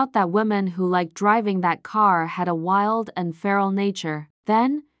no doubt that women who liked driving that car had a wild and feral nature.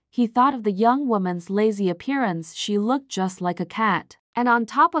 Then, he thought of the young woman's lazy appearance. She looked just like a cat. And on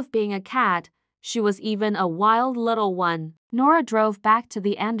top of being a cat, she was even a wild little one. Nora drove back to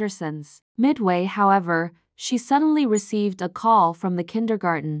the Andersons. Midway, however, she suddenly received a call from the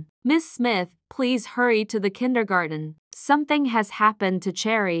kindergarten. Miss Smith, please hurry to the kindergarten. Something has happened to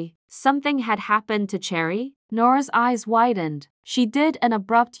Cherry. Something had happened to Cherry? Nora's eyes widened. She did an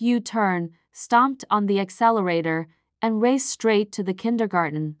abrupt U-turn, stomped on the accelerator, and raced straight to the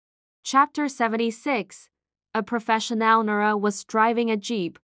kindergarten. Chapter 76. A professional. Nora was driving a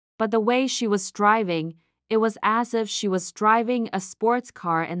Jeep, but the way she was driving, it was as if she was driving a sports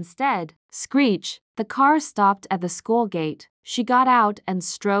car instead. Screech! The car stopped at the school gate. She got out and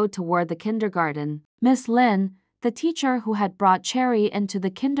strode toward the kindergarten. Miss Lin, the teacher who had brought Cherry into the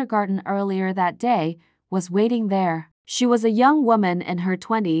kindergarten earlier that day, was waiting there. She was a young woman in her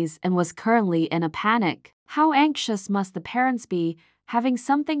 20s and was currently in a panic. How anxious must the parents be, having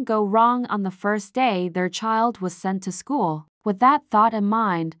something go wrong on the first day their child was sent to school? With that thought in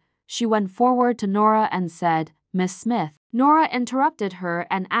mind, she went forward to Nora and said, Miss Smith. Nora interrupted her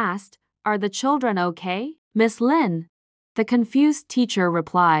and asked, Are the children okay? Miss Lin. The confused teacher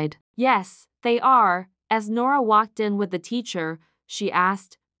replied, Yes, they are. As Nora walked in with the teacher, she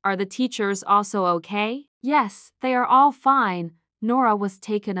asked, Are the teachers also okay? Yes, they are all fine. Nora was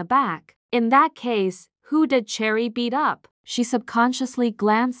taken aback. In that case, who did Cherry beat up? She subconsciously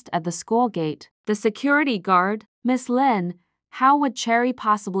glanced at the school gate. The security guard. Miss Lin. How would Cherry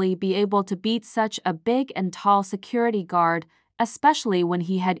possibly be able to beat such a big and tall security guard, especially when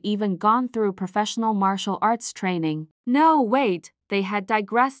he had even gone through professional martial arts training? No, wait, they had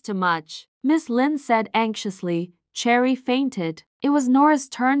digressed too much. Miss Lin said anxiously. Cherry fainted. It was Nora's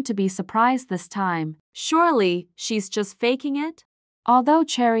turn to be surprised this time. Surely, she's just faking it? Although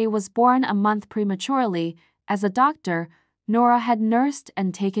Cherry was born a month prematurely, As a doctor, Nora had nursed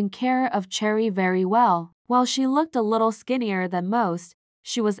and taken care of Cherry very well. While she looked a little skinnier than most,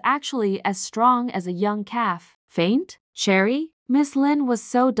 she was actually as strong as a young calf. Faint? Cherry? Miss Lin was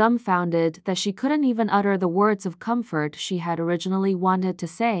so dumbfounded that she couldn't even utter the words of comfort she had originally wanted to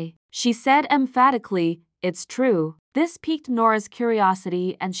say. She said emphatically, "It's true." This piqued Nora's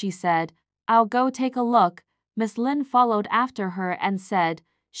curiosity and she said, "I'll go take a look." Miss Lin followed after her and said,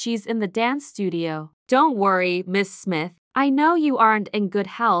 "She's in the dance studio." "Don't worry, Miss Smith. I know you aren't in good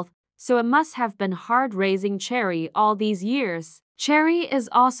health, so it must have been hard raising Cherry all these years. Cherry is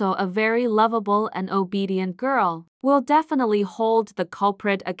also a very lovable and obedient girl. We'll definitely hold the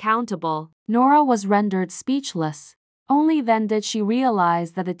culprit accountable." Nora was rendered speechless. Only then did she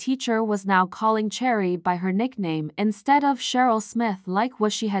realize that the teacher was now calling Cherry by her nickname instead of Cheryl Smith like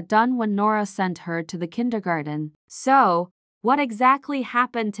what she had done when Nora sent her to the kindergarten. "So, what exactly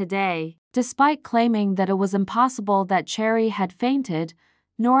happened today?" Despite claiming that it was impossible that Cherry had fainted,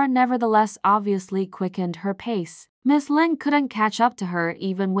 Nora nevertheless obviously quickened her pace. Miss Lin couldn't catch up to her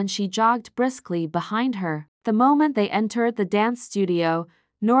even when she jogged briskly behind her. The moment they entered the dance studio,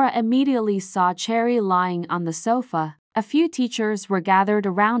 Nora immediately saw Cherry lying on the sofa. A few teachers were gathered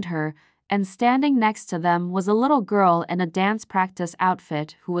around her, and standing next to them was a little girl in a dance practice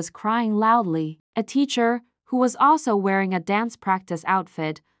outfit who was crying loudly. A teacher, who was also wearing a dance practice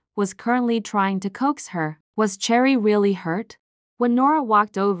outfit, was currently trying to coax her. Was Cherry really hurt? When Nora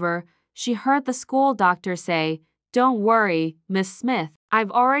walked over, she heard the school doctor say, "Don't worry, Miss Smith.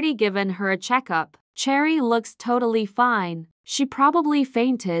 I've already given her a checkup. Cherry looks totally fine. She probably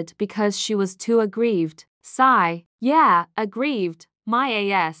fainted because she was too aggrieved." Sigh. "Yeah, aggrieved. My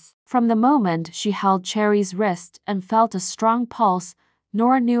ass." From the moment she held Cherry's wrist and felt a strong pulse,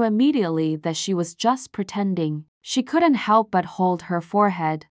 Nora knew immediately that she was just pretending. She couldn't help but hold her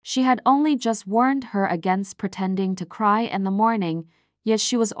forehead. She had only just warned her against pretending to cry in the morning, yet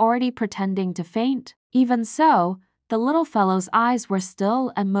she was already pretending to faint. Even so, the little fellow's eyes were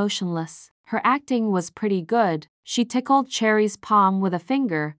still and motionless. Her acting was pretty good. She tickled Cherry's palm with a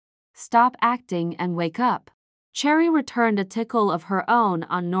finger. "Stop acting and wake up." Cherry returned a tickle of her own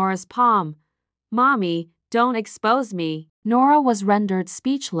on Nora's palm. "Mommy, don't expose me." Nora was rendered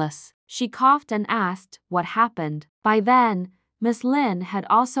speechless. She coughed and asked what happened. By then, Miss Lin had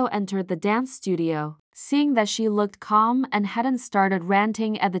also entered the dance studio. Seeing that she looked calm and hadn't started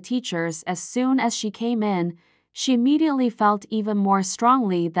ranting at the teachers as soon as she came in, she immediately felt even more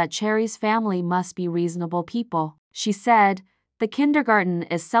strongly that Cherry's family must be reasonable people. She said, "The kindergarten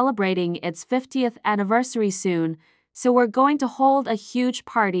is celebrating its 50th anniversary soon, so we're going to hold a huge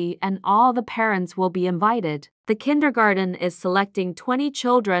party and all the parents will be invited. The kindergarten is selecting 20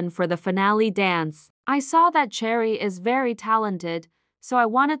 children for the finale dance. I saw that Cherry is very talented, so I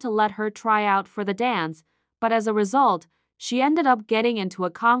wanted to let her try out for the dance, but as a result, she ended up getting into a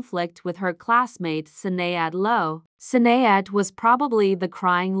conflict with her classmate Sinead Lowe." Sinead was probably the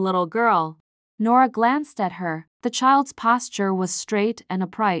crying little girl. Nora glanced at her. The child's posture was straight and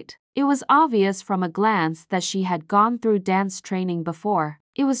upright. It was obvious from a glance that she had gone through dance training before.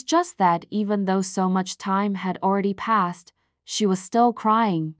 It was just that even though so much time had already passed, she was still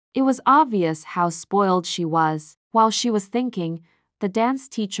crying. It was obvious how spoiled she was. While she was thinking, the dance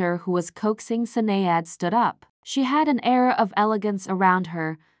teacher who was coaxing Sinead stood up. She had an air of elegance around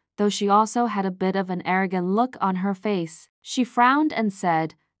her, though she also had a bit of an arrogant look on her face. She frowned and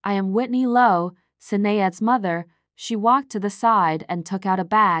said, "I am Whitney Lowe, Sinead's mother." She walked to the side and took out a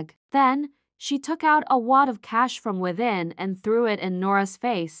bag. Then, she took out a wad of cash from within and threw it in Nora's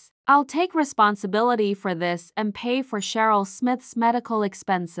face. "I'll take responsibility for this and pay for Cheryl Smith's medical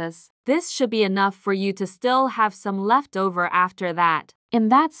expenses. This should be enough for you to still have some left over after that." In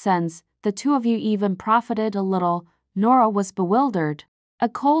that sense, the two of you even profited a little. Nora was bewildered. A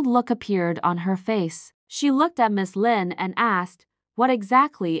cold look appeared on her face. She looked at Miss Lin and asked, "What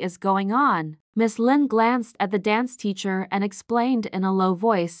exactly is going on?" Miss Lin glanced at the dance teacher and explained in a low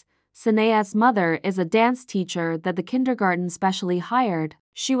voice, "Sinead's mother is a dance teacher that the kindergarten specially hired.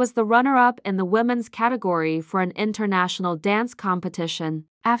 She was the runner-up in the women's category for an international dance competition.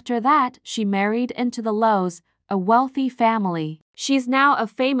 After that, she married into the Lowes, a wealthy family. She's now a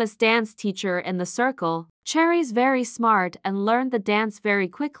famous dance teacher in the circle. Cherry's very smart and learned the dance very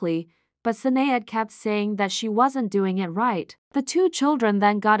quickly, but Sinead kept saying that she wasn't doing it right." The two children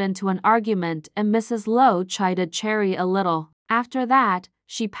then got into an argument and Mrs. Lowe chided Cherry a little. After that,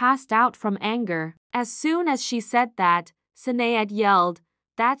 she passed out from anger. As soon as she said that, Sinead yelled,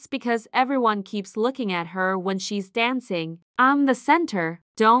 "That's because everyone keeps looking at her when she's dancing. I'm the center.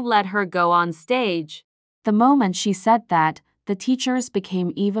 Don't let her go on stage." The moment she said that, the teachers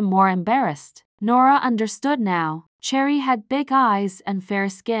became even more embarrassed. Nora understood now. Cherry had big eyes and fair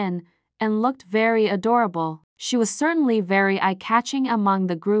skin, and looked very adorable. She was certainly very eye-catching among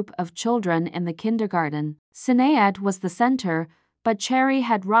the group of children in the kindergarten. Sinead was the center, but Cherry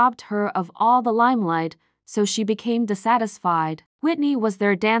had robbed her of all the limelight, so she became dissatisfied. Whitney was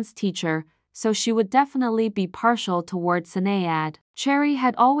their dance teacher, so she would definitely be partial toward Sinead. Cherry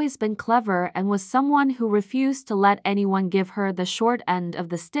had always been clever and was someone who refused to let anyone give her the short end of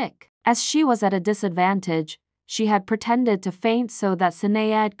the stick. As she was at a disadvantage, she had pretended to faint so that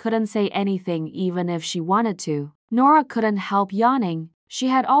Sinead couldn't say anything even if she wanted to. Nora couldn't help yawning. She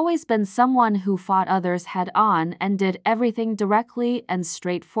had always been someone who fought others head-on and did everything directly and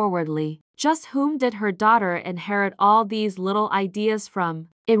straightforwardly. Just whom did her daughter inherit all these little ideas from?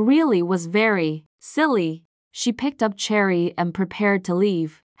 It really was very silly. She picked up Cherry and prepared to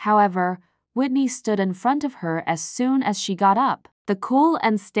leave. However, Whitney stood in front of her as soon as she got up. The cool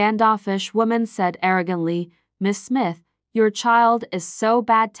and standoffish woman said arrogantly, "Miss Smith, your child is so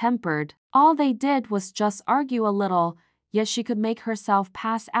bad-tempered." All they did was just argue a little, yet she could make herself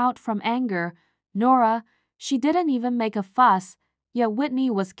pass out from anger. Nora, she didn't even make a fuss, yet Whitney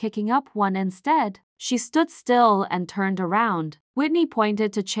was kicking up one instead. She stood still and turned around. Whitney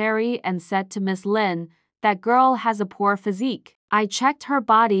pointed to Cherry and said to Miss Lynn, "That girl has a poor physique. I checked her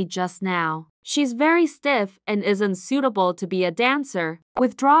body just now. She's very stiff and isn't suitable to be a dancer.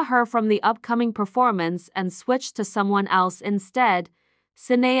 Withdraw her from the upcoming performance and switch to someone else instead."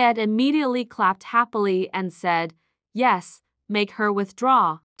 Sinead immediately clapped happily and said, "Yes, make her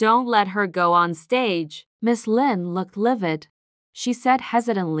withdraw. Don't let her go on stage." Miss Lynn looked livid. She said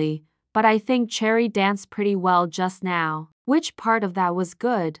hesitantly, "But I think Cherry danced pretty well just now." "Which part of that was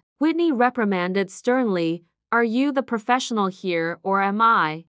good?" Whitney reprimanded sternly. "Are you the professional here or am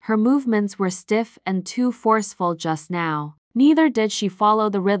I?" Her movements were stiff and too forceful just now. Neither did she follow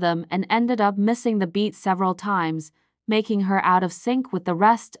the rhythm and ended up missing the beat several times, making her out of sync with the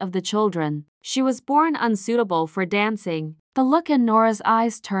rest of the children. She was born unsuitable for dancing. The look in Nora's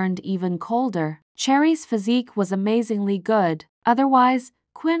eyes turned even colder. Cherry's physique was amazingly good. Otherwise,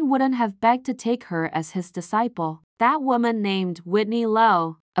 Quinn wouldn't have begged to take her as his disciple. That woman named Whitney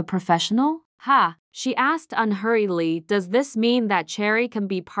Lowe, a professional? Ha! She asked unhurriedly, "Does this mean that Cherry can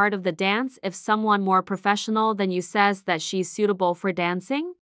be part of the dance if someone more professional than you says that she's suitable for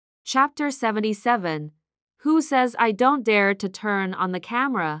dancing?" Chapter 77. Who says I don't dare to turn on the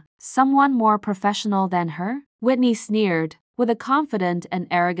camera? Someone more professional than her? Whitney sneered. With a confident and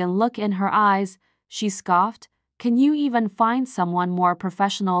arrogant look in her eyes, she scoffed, "Can you even find someone more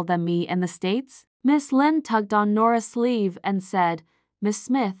professional than me in the States?" Miss Lynn tugged on Nora's sleeve and said, "Miss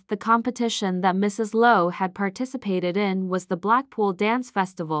Smith, the competition that Mrs. Lowe had participated in was the Blackpool Dance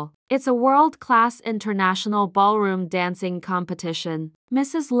Festival. It's a world-class international ballroom dancing competition.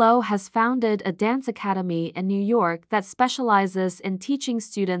 Mrs. Lowe has founded a dance academy in New York that specializes in teaching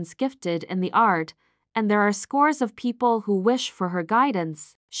students gifted in the art, and there are scores of people who wish for her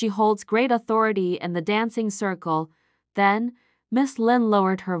guidance. She holds great authority in the dancing circle." Then, Miss Lynn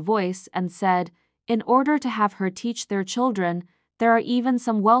lowered her voice and said, "In order to have her teach their children, there are even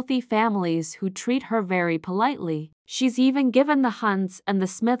some wealthy families who treat her very politely. She's even given the Hunts and the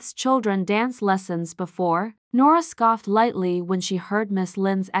Smiths' children dance lessons before." Nora scoffed lightly when she heard Miss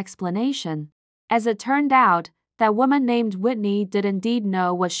Lynn's explanation. As it turned out, that woman named Whitney did indeed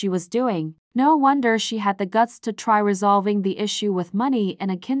know what she was doing. No wonder she had the guts to try resolving the issue with money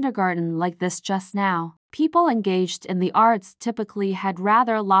in a kindergarten like this just now. People engaged in the arts typically had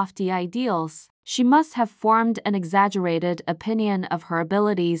rather lofty ideals. She must have formed an exaggerated opinion of her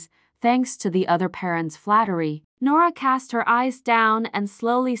abilities thanks to the other parents' flattery. Nora cast her eyes down and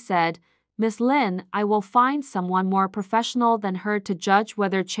slowly said, "Miss Lynn, I will find someone more professional than her to judge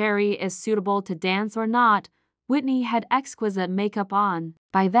whether Cherry is suitable to dance or not." Whitney had exquisite makeup on.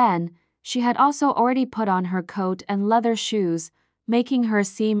 By then, she had also already put on her coat and leather shoes, making her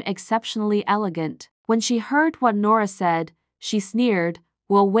seem exceptionally elegant. When she heard what Nora said, she sneered,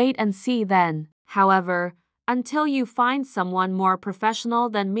 "We'll wait and see then. However, until you find someone more professional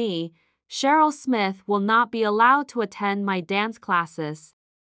than me, Cheryl Smith will not be allowed to attend my dance classes."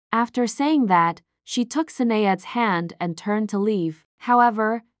 After saying that, she took Sinead's hand and turned to leave.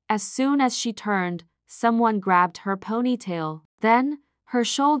 However, as soon as she turned, someone grabbed her ponytail. Then, her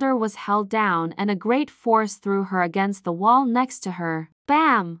shoulder was held down and a great force threw her against the wall next to her.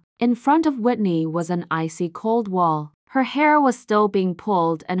 Bam! In front of Whitney was an icy cold wall. Her hair was still being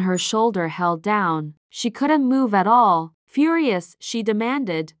pulled and her shoulder held down. She couldn't move at all. Furious, she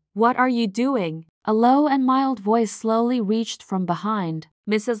demanded, "What are you doing?" A low and mild voice slowly reached from behind.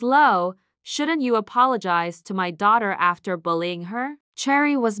 "Mrs. Lowe, shouldn't you apologize to my daughter after bullying her?"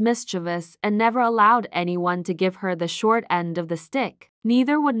 Cherry was mischievous and never allowed anyone to give her the short end of the stick.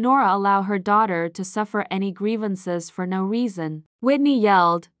 Neither would Nora allow her daughter to suffer any grievances for no reason. Whitney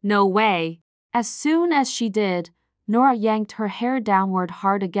yelled, "No way!" As soon as she did, Nora yanked her hair downward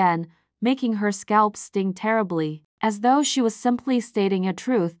hard again, making her scalp sting terribly. As though she was simply stating a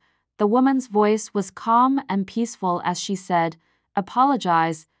truth, the woman's voice was calm and peaceful as she said,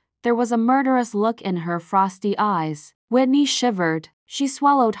 "Apologize." There was a murderous look in her frosty eyes. Whitney shivered. She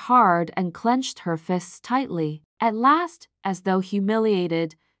swallowed hard and clenched her fists tightly. At last, as though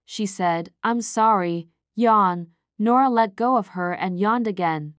humiliated, she said, "I'm sorry." Yawn. Nora let go of her and yawned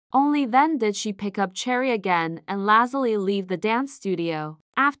again. Only then did she pick up Cherry again and lazily leave the dance studio.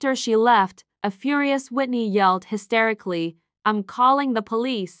 After she left, a furious Whitney yelled hysterically, "I'm calling the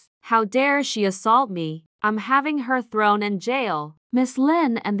police. How dare she assault me? I'm having her thrown in jail." Miss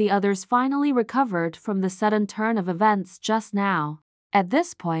Lynn and the others finally recovered from the sudden turn of events just now. At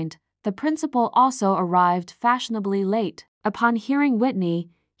this point, the principal also arrived fashionably late. Upon hearing Whitney,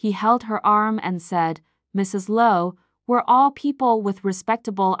 he held her arm and said, "Mrs. Lowe, we're all people with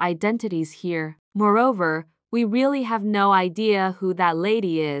respectable identities here. Moreover, we really have no idea who that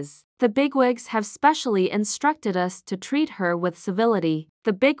lady is. The bigwigs have specially instructed us to treat her with civility."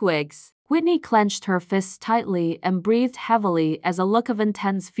 The bigwigs. Whitney clenched her fists tightly and breathed heavily as a look of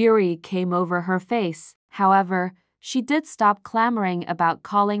intense fury came over her face. However, she did stop clamoring about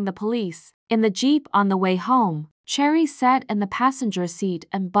calling the police. In the Jeep on the way home, Cherry sat in the passenger seat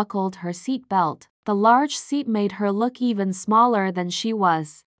and buckled her seat belt. The large seat made her look even smaller than she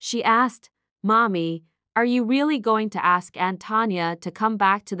was. She asked, "Mommy, are you really going to ask Aunt Tanya to come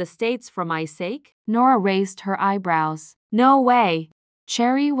back to the States for my sake?" Nora raised her eyebrows. "No way."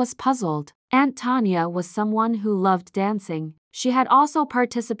 Cherry was puzzled. Aunt Tanya was someone who loved dancing. She had also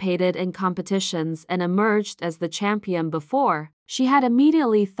participated in competitions and emerged as the champion before. She had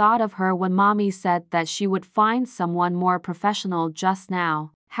immediately thought of her when Mommy said that she would find someone more professional just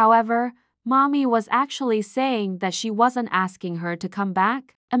now. However, Mommy was actually saying that she wasn't asking her to come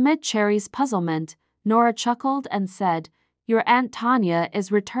back. Amid Cherry's puzzlement, Nora chuckled and said, "Your Aunt Tanya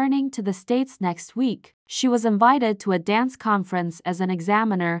is returning to the States next week. She was invited to a dance conference as an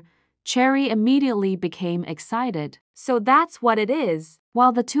examiner." Cherry immediately became excited. "So that's what it is."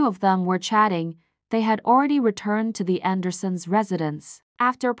 While the two of them were chatting, they had already returned to the Andersons' residence.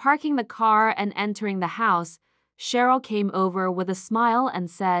 After parking the car and entering the house, Cheryl came over with a smile and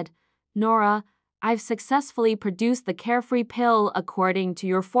said, "Nora, I've successfully produced the carefree pill according to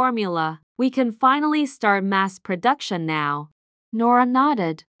your formula. We can finally start mass production now." Nora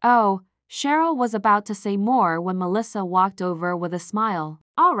nodded. "Oh." Cheryl was about to say more when Melissa walked over with a smile.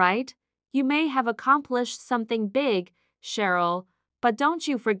 "All right, you may have accomplished something big, Cheryl, but don't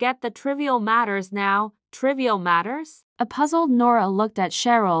you forget the trivial matters now." "Trivial matters?" A puzzled Nora looked at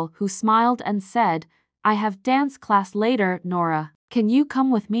Cheryl, who smiled and said, "I have dance class later, Nora. Can you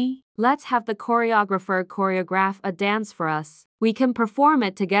come with me? Let's have the choreographer choreograph a dance for us. We can perform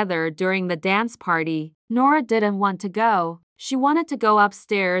it together during the dance party." Nora didn't want to go. She wanted to go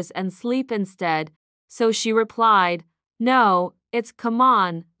upstairs and sleep instead, so she replied, "No, it's come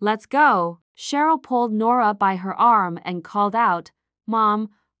on, let's go." Cheryl pulled Nora by her arm and called out, "Mom,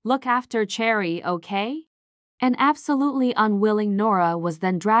 look after Cherry, okay?" An absolutely unwilling Nora was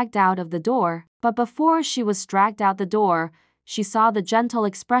then dragged out of the door, but before she was dragged out the door, she saw the gentle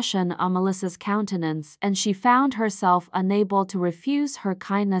expression on Melissa's countenance and she found herself unable to refuse her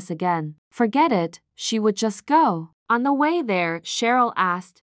kindness again. Forget it, she would just go. On the way there, Cheryl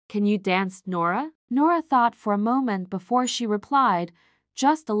asked, "Can you dance, Nora?" Nora thought for a moment before she replied,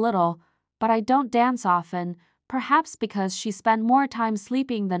 "Just a little, but I don't dance often." Perhaps because she spent more time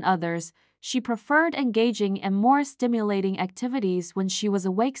sleeping than others, she preferred engaging in more stimulating activities when she was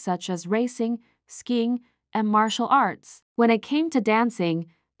awake, such as racing, skiing, and martial arts. When it came to dancing,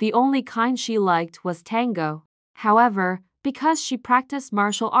 the only kind she liked was tango. However, because she practiced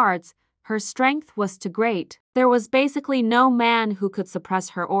martial arts, her strength was too great. There was basically no man who could suppress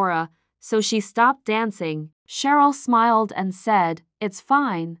her aura, so she stopped dancing. Cheryl smiled and said, "It's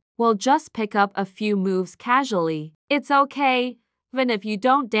fine. We'll just pick up a few moves casually. It's okay, even if you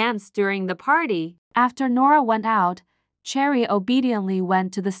don't dance during the party." After Nora went out, Cherry obediently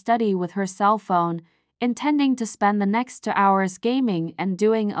went to the study with her cell phone, intending to spend the next 2 hours gaming and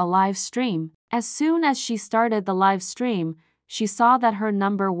doing a live stream. As soon as she started the live stream, she saw that her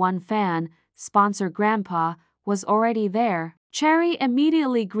 #1 fan, Sponsor Grandpa, was already there. Cherry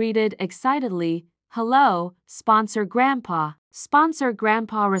immediately greeted excitedly, "Hello, Sponsor Grandpa." Sponsor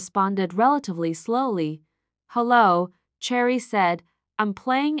Grandpa responded relatively slowly. "Hello," Cherry said, "I'm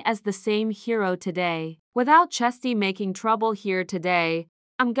playing as the same hero today." Without Chesty making trouble here today,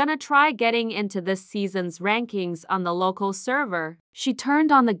 I'm gonna try getting into this season's rankings on the local server. She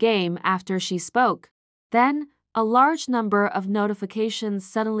turned on the game after she spoke. Then, a large number of notifications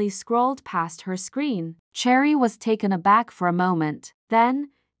suddenly scrolled past her screen. Cherry was taken aback for a moment.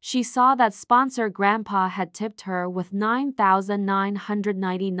 Then, she saw that sponsor Grandpa had tipped her with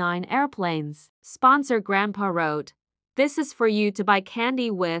 9,999 airplanes. Sponsor Grandpa wrote, "This is for you to buy candy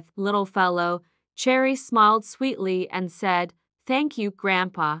with, little fellow." Cherry smiled sweetly and said, "Thank you,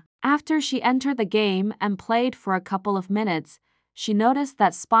 Grandpa." After she entered the game and played for a couple of minutes, she noticed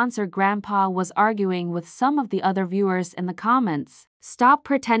that sponsor Grandpa was arguing with some of the other viewers in the comments. "Stop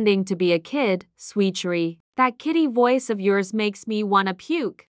pretending to be a kid, Sweetery. That kitty voice of yours makes me wanna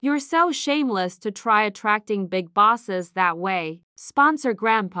puke. You're so shameless to try attracting big bosses that way." Sponsor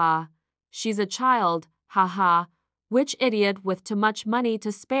Grandpa, "She's a child, haha. Which idiot with too much money to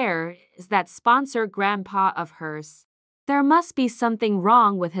spare is that sponsor Grandpa of hers? There must be something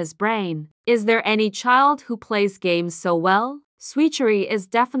wrong with his brain. Is there any child who plays games so well? Sweetery is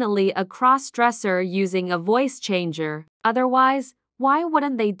definitely a cross-dresser using a voice changer. Otherwise, why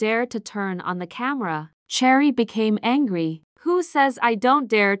wouldn't they dare to turn on the camera?" Cherry became angry. "Who says I don't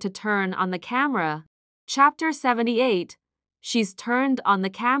dare to turn on the camera?" Chapter 78. She's turned on the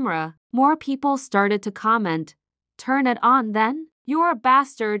camera. More people started to comment. "Turn it on then? You're a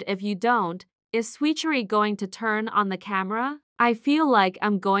bastard if you don't. Is Sweetery going to turn on the camera? I feel like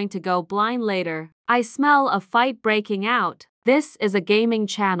I'm going to go blind later. I smell a fight breaking out. This is a gaming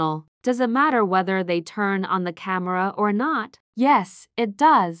channel. Does it matter whether they turn on the camera or not?" Yes, it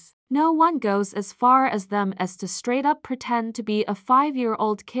does. No one goes as far as them as to straight up pretend to be a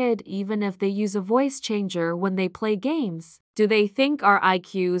 5-year-old kid even if they use a voice changer when they play games. Do they think our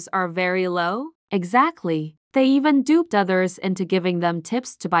IQs are very low? Exactly. They even duped others into giving them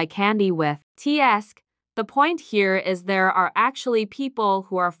tips to buy candy with. TSK. The point here is there are actually people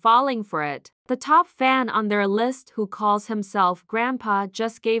who are falling for it. The top fan on their list who calls himself Grandpa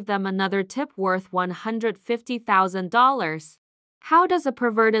just gave them another tip worth $150,000. How does a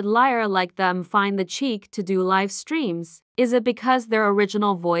perverted liar like them find the cheek to do live streams? Is it because their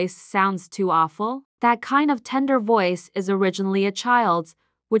original voice sounds too awful? That kind of tender voice is originally a child's,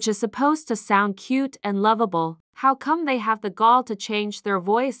 which is supposed to sound cute and lovable. How come they have the gall to change their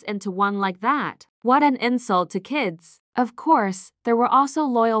voice into one like that? What an insult to kids. Of course, there were also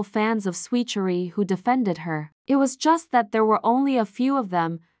loyal fans of Sweetery who defended her. It was just that there were only a few of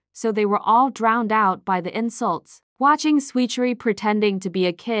them, so they were all drowned out by the insults. Watching Sweetery pretending to be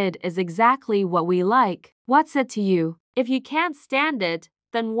a kid is exactly what we like. What's it to you? If you can't stand it,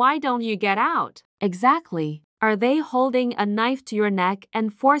 then why don't you get out? Exactly. Are they holding a knife to your neck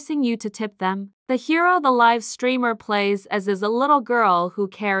and forcing you to tip them? The hero the live streamer plays as is a little girl who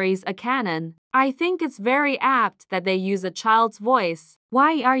carries a cannon. I think it's very apt that they use a child's voice.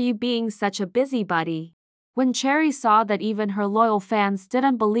 Why are you being such a busybody? When Cherry saw that even her loyal fans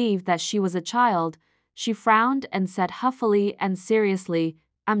didn't believe that she was a child, she frowned and said huffily and seriously,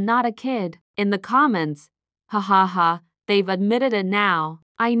 "I'm not a kid." In the comments, "Ha ha ha, they've admitted it now.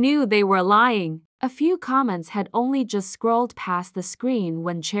 I knew they were lying." A few comments had only just scrolled past the screen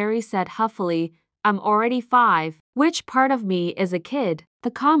when Cherry said huffily, "I'm already 5. Which part of me is a kid?"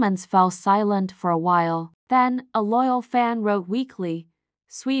 The comments fell silent for a while. Then, a loyal fan wrote weakly,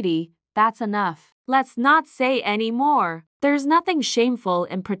 "Sweetie, that's enough. Let's not say any more. There's nothing shameful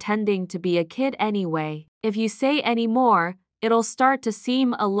in pretending to be a kid anyway. If you say any more, it'll start to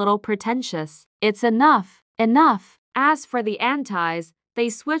seem a little pretentious. It's enough. Enough." As for the antis, they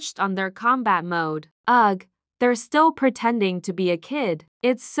switched on their combat mode. Ugh, they're still pretending to be a kid.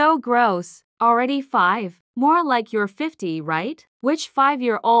 It's so gross. Already 5? More like you're 50, right? Which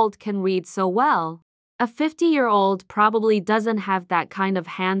 5-year-old can read so well? A 50-year-old probably doesn't have that kind of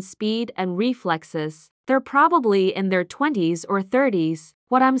hand speed and reflexes. They're probably in their 20s or 30s.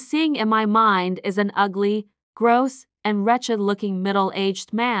 What I'm seeing in my mind is an ugly, gross, and wretched-looking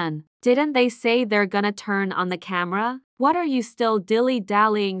middle-aged man. Didn't they say they're gonna turn on the camera? What are you still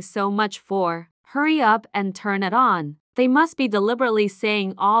dilly-dallying so much for? Hurry up and turn it on. They must be deliberately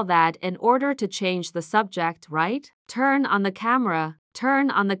saying all that in order to change the subject, right? Turn on the camera.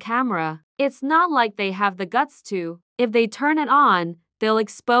 Turn on the camera. It's not like they have the guts to. If they turn it on, they'll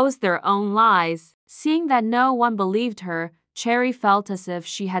expose their own lies. Seeing that no one believed her, Cherry felt as if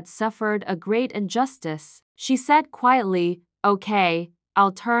she had suffered a great injustice. She said quietly, "Okay,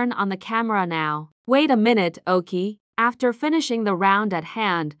 I'll turn on the camera now." "Wait a minute, Oki." After finishing the round at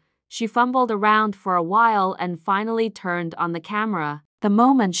hand, she fumbled around for a while and finally turned on the camera. The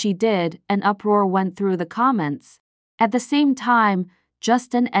moment she did, an uproar went through the comments. At the same time,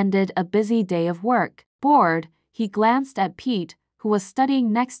 Justin ended a busy day of work. Bored, he glanced at Pete, who was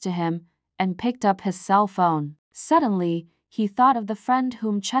studying next to him, and picked up his cell phone. Suddenly, he thought of the friend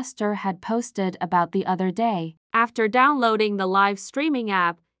whom Chester had posted about the other day. After downloading the live streaming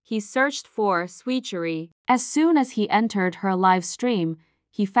app, he searched for Sweechery. As soon as he entered her live stream,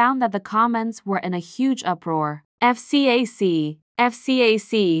 he found that the comments were in a huge uproar. FCAC,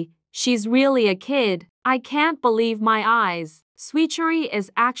 FCAC, she's really a kid. I can't believe my eyes. Sweechery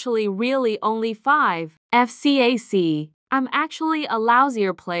is actually really only 5. FCAC, I'm actually a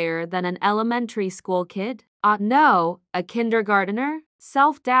lousier player than an elementary school kid. No, a kindergartner?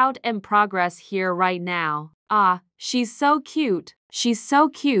 Self-doubt in progress here right now. She's so cute. She's so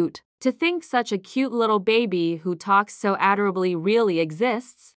cute. To think such a cute little baby who talks so adorably really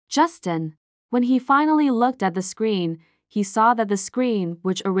exists. Justin. When he finally looked at the screen, he saw that the screen,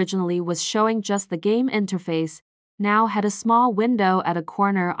 which originally was showing just the game interface, now had a small window at a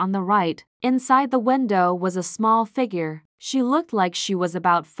corner on the right. Inside the window was a small figure. She looked like she was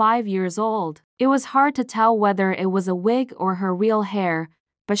about 5 years old. It was hard to tell whether it was a wig or her real hair,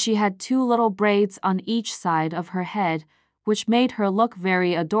 but she had 2 little braids on each side of her head, which made her look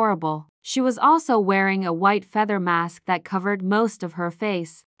very adorable. She was also wearing a white feather mask that covered most of her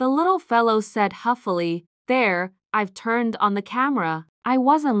face. The little fellow said huffily, "There, I've turned on the camera. I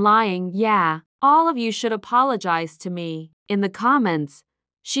wasn't lying, yeah. All of you should apologize to me." In the comments,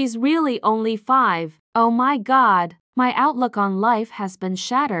 "She's really only 5. Oh my God, my outlook on life has been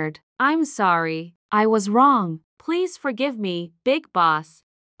shattered. I'm sorry. I was wrong. Please forgive me, Big Boss."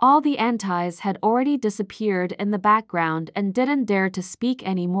 All the antis had already disappeared in the background and didn't dare to speak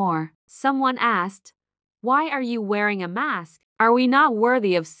anymore. Someone asked, "Why are you wearing a mask? Are we not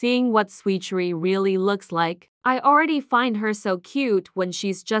worthy of seeing what Sweechery really looks like? I already find her so cute when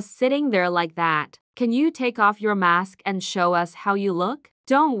she's just sitting there like that. Can you take off your mask and show us how you look?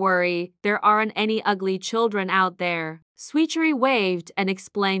 Don't worry, there aren't any ugly children out there." Sweechery waved and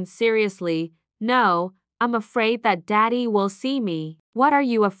explained seriously, "No, I'm afraid that Daddy will see me." "What are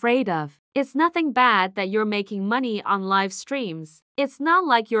you afraid of? It's nothing bad that you're making money on live streams. It's not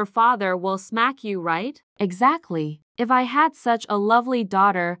like your father will smack you, right?" "Exactly. If I had such a lovely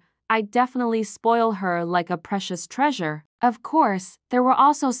daughter, I'd definitely spoil her like a precious treasure." Of course, there were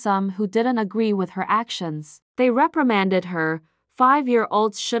also some who didn't agree with her actions. They reprimanded her.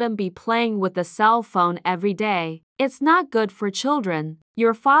 5-year-olds shouldn't be playing with the cell phone every day. It's not good for children.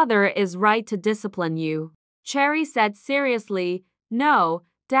 Your father is right to discipline you. Cherry said seriously, "No,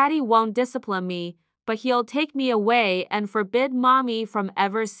 Daddy won't discipline me, but he'll take me away and forbid Mommy from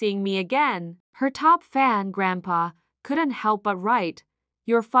ever seeing me again." Her top fan, Grandpa, couldn't help but write,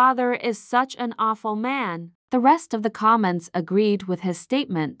 "Your father is such an awful man." The rest of the comments agreed with his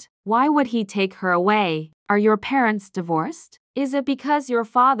statement. Why would he take her away? Are your parents divorced? Is it because your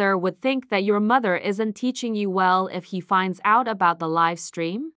father would think that your mother isn't teaching you well if he finds out about the live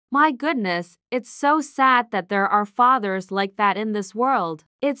stream? My goodness, it's so sad that there are fathers like that in this world.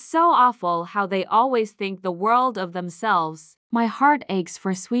 It's so awful how they always think the world of themselves. My heart aches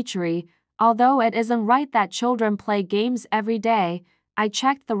for Sweechery. Although it isn't right that children play games every day, I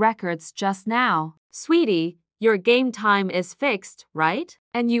checked the records just now. Sweetie, your game time is fixed, right?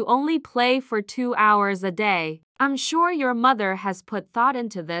 And you only play for 2 hours a day. I'm sure your mother has put thought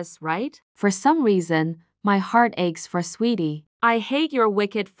into this, right? For some reason, my heart aches for Sweetie. I hate your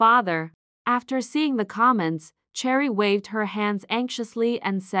wicked father. After seeing the comments, Cherry waved her hands anxiously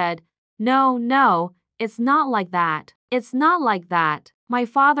and said, No, it's not like that. It's not like that. My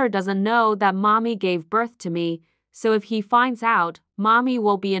father doesn't know that Mommy gave birth to me, so if he finds out, Mommy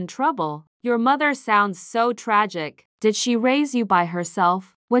will be in trouble. Your mother sounds so tragic. Did she raise you by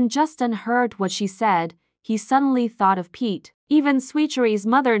herself?" When Justin heard what she said, he suddenly thought of Pete. Even Sweechery's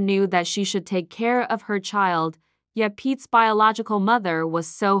mother knew that she should take care of her child, yet Pete's biological mother was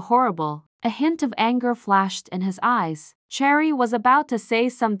so horrible. A hint of anger flashed in his eyes. Cherry was about to say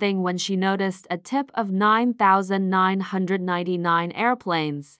something when she noticed a tip of 9,999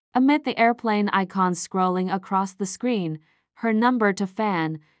 airplanes. Amid the airplane icons scrolling across the screen, her number to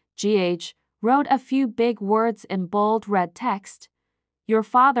fan, GH, wrote a few big words in bold red text. "Your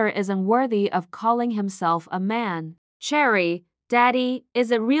father isn't worthy of calling himself a man." Cherry, "Daddy,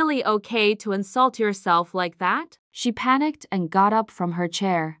 is it really okay to insult yourself like that?" She panicked and got up from her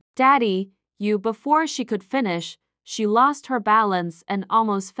chair. "Daddy, you." Before she could finish, she lost her balance and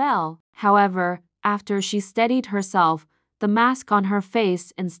almost fell. However, after she steadied herself, the mask on her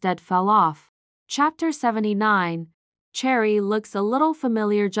face instead fell off. Chapter 79. Cherry looks a little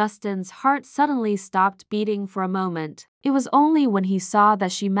familiar. Justin's heart suddenly stopped beating for a moment. It was only when he saw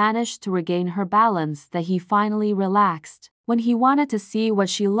that she managed to regain her balance that he finally relaxed. When he wanted to see what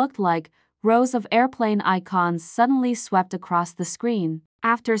she looked like, rows of airplane icons suddenly swept across the screen.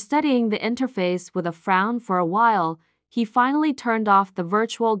 After studying the interface with a frown for a while, he finally turned off the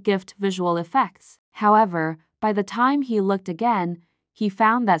virtual gift visual effects. However, by the time he looked again, he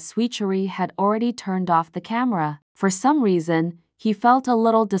found that Sweetchery had already turned off the camera. For some reason, he felt a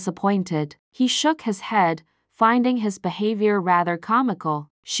little disappointed. He shook his head, finding his behavior rather comical.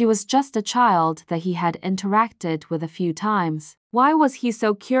 She was just a child that he had interacted with a few times. Why was he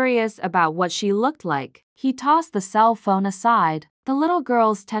so curious about what she looked like? He tossed the cell phone aside. The little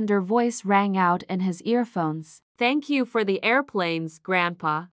girl's tender voice rang out in his earphones. "Thank you for the airplanes,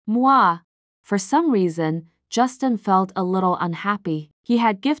 Grandpa." Moi. For some reason, Justin felt a little unhappy. He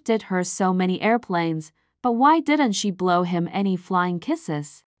had gifted her so many airplanes, but why didn't she blow him any flying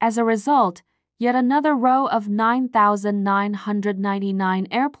kisses? As a result, yet another row of 9,999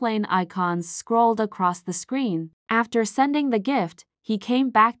 airplane icons scrolled across the screen. After sending the gift, he came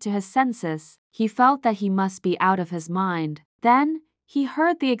back to his senses. He felt that he must be out of his mind. Then, he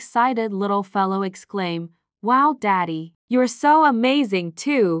heard the excited little fellow exclaim, "Wow, Daddy, you're so amazing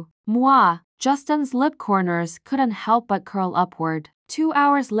too." Moi. Justin's lip corners couldn't help but curl upward. 2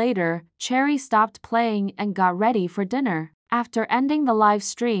 hours later, Cherry stopped playing and got ready for dinner. After ending the live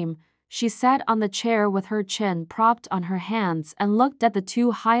stream, she sat on the chair with her chin propped on her hands and looked at the two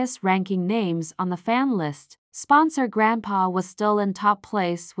highest-ranking names on the fan list. Sponsor Grandpa was still in top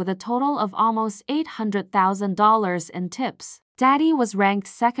place with a total of almost $800,000 in tips. Daddy was ranked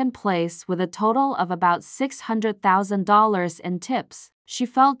second place with a total of about $600,000 in tips. She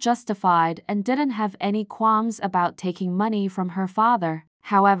felt justified and didn't have any qualms about taking money from her father.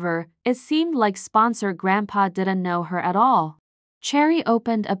 However, it seemed like Sponsor Grandpa didn't know her at all. Cherry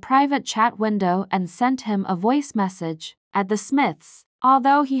opened a private chat window and sent him a voice message. At the Smiths,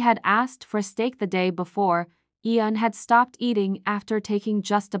 although he had asked for steak the day before, Ian had stopped eating after taking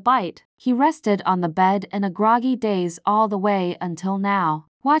just a bite. He rested on the bed in a groggy daze all the way until now.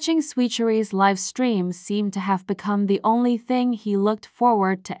 Watching Sweetchery's live stream seemed to have become the only thing he looked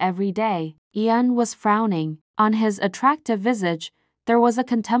forward to every day. Ian was frowning. On his attractive visage, there was a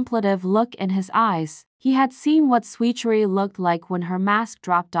contemplative look in his eyes. He had seen what Sweetchery looked like when her mask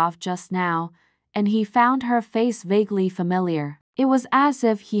dropped off just now, and he found her face vaguely familiar. It was as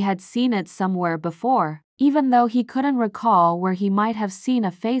if he had seen it somewhere before. Even though he couldn't recall where he might have seen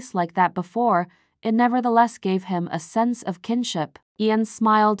a face like that before, it nevertheless gave him a sense of kinship. Ian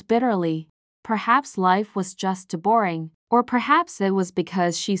smiled bitterly. Perhaps life was just too boring. Or perhaps it was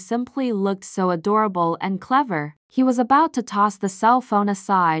because she simply looked so adorable and clever. He was about to toss the cell phone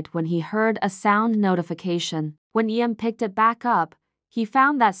aside when he heard a sound notification. When Ian picked it back up, he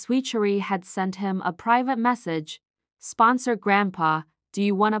found that Sweetchery had sent him a private message. "Sponsor Grandpa, do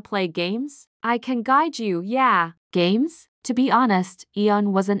you want to play games? I can guide you, yeah." Games? To be honest,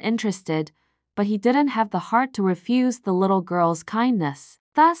 Ian wasn't interested, but he didn't have the heart to refuse the little girl's kindness.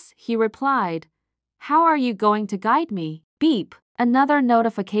 Thus, he replied, "How are you going to guide me?" Beep. Another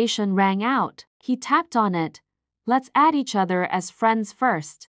notification rang out. He tapped on it. "Let's add each other as friends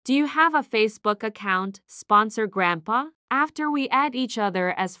first." "Do you have a Facebook account, Sponsor Grandpa? After we add each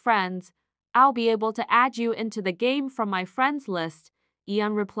other as friends, I'll be able to add you into the game from my friends list,"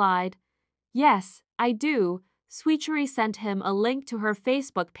 Ian replied. "Yes, I do." Sweetchery sent him a link to her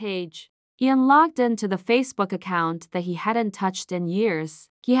Facebook page. Ian logged into the Facebook account that he hadn't touched in years.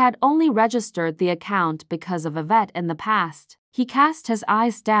 He had only registered the account because of Yvette in the past. He cast his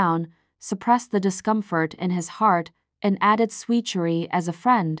eyes down, suppressed the discomfort in his heart, and added Sweetchery as a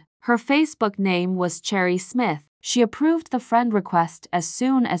friend. Her Facebook name was Cherry Smith. She approved the friend request as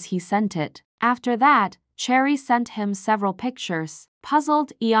soon as he sent it. After that, Cherry sent him several pictures.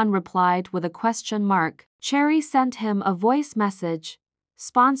 Puzzled, Ian replied with a question mark. Cherry sent him a voice message.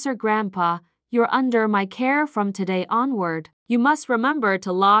 "Sponsor Grandpa, you're under my care from today onward. You must remember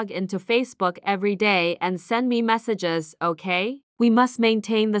to log into Facebook every day and send me messages, okay? We must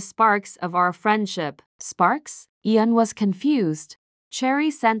maintain the sparks of our friendship." Sparks? Ian was confused.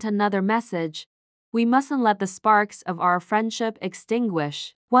 Cherry sent another message. "We mustn't let the sparks of our friendship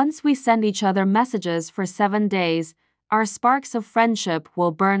extinguish. Once we send each other messages for 7 days, our sparks of friendship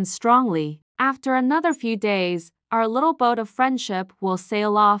will burn strongly. After another few days, our little boat of friendship will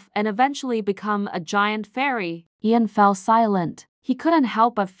sail off and eventually become a giant ferry." Ian fell silent. He couldn't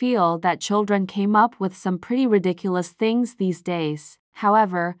help but feel that children came up with some pretty ridiculous things these days.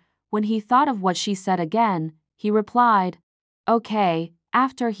 However, when he thought of what she said again, he replied, "Okay."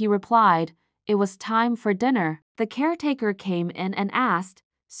 After he replied, it was time for dinner. The caretaker came in and asked,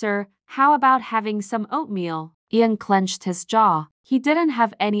 "Sir, how about having some oatmeal?" Ian clenched his jaw. He didn't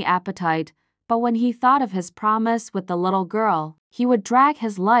have any appetite, but when he thought of his promise with the little girl, he would drag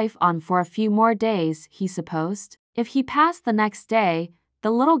his life on for a few more days, he supposed. If he passed the next day,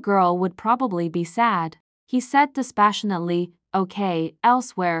 the little girl would probably be sad. He said dispassionately, "Okay."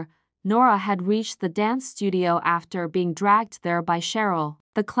 Elsewhere, Nora had reached the dance studio after being dragged there by Cheryl.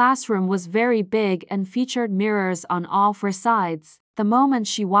 The classroom was very big and featured mirrors on all four sides. The moment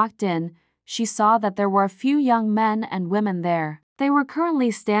she walked in, she saw that there were a few young men and women there. They were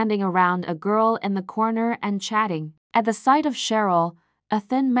currently standing around a girl in the corner and chatting. At the sight of Cheryl, a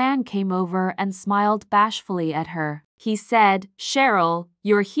thin man came over and smiled bashfully at her. He said, "Cheryl,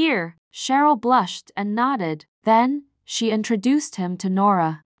 you're here." Cheryl blushed and nodded. Then, she introduced him to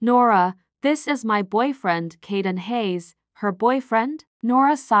Nora. "Nora, this is my boyfriend, Caden Hayes." Her boyfriend?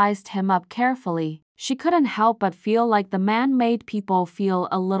 Nora sized him up carefully. She couldn't help but feel like the man made people feel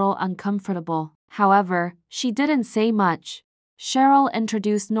a little uncomfortable. However, she didn't say much. Cheryl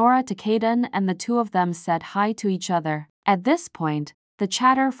introduced Nora to Caden and the two of them said hi to each other. At this point, the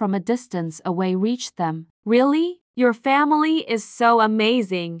chatter from a distance away reached them. "Really? Your family is so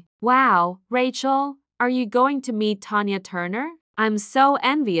amazing. Wow, Rachel, are you going to meet Tanya Turner? I'm so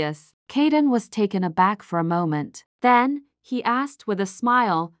envious." Caden was taken aback for a moment. Then, he asked with a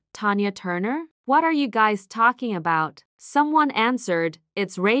smile, "Tanya Turner? What are you guys talking about?" Someone answered,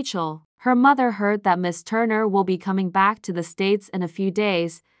 "It's Rachel." Her mother heard that Miss Turner will be coming back to the States in a few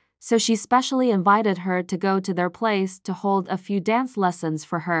days, so she specially invited her to go to their place to hold a few dance lessons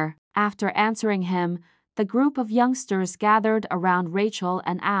for her. After answering him, the group of youngsters gathered around Rachel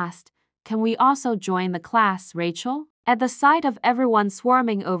and asked, "Can we also join the class, Rachel?" At the sight of everyone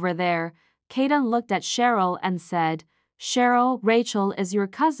swarming over there, Caden looked at Cheryl and said, "Cheryl, Rachel is your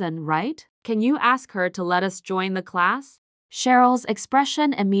cousin, right? Can you ask her to let us join the class?" Cheryl's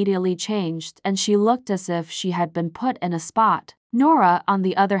expression immediately changed and she looked as if she had been put in a spot. Nora, on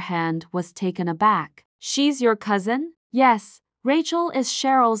the other hand, was taken aback. "She's your cousin?" "Yes, Rachel is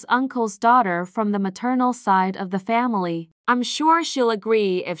Cheryl's uncle's daughter from the maternal side of the family. I'm sure she'll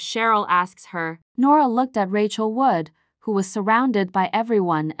agree if Cheryl asks her." Nora looked at Rachel Wood, who was surrounded by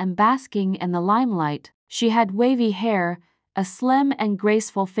everyone and basking in the limelight. She had wavy hair, a slim and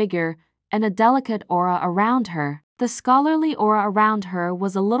graceful figure, and a delicate aura around her. The scholarly aura around her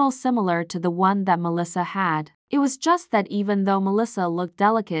was a little similar to the one that Melissa had. It was just that even though Melissa looked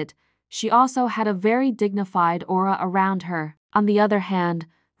delicate, she also had a very dignified aura around her. On the other hand,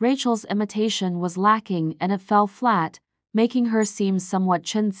 Rachel's imitation was lacking and it fell flat, making her seem somewhat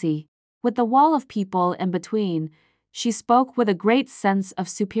chintzy. With the wall of people in between, she spoke with a great sense of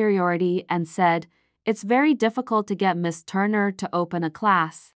superiority and said, "It's very difficult to get Miss Turner to open a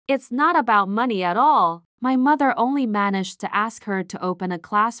class. It's not about money at all. My mother only managed to ask her to open a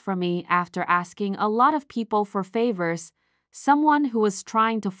class for me after asking a lot of people for favors." Someone who was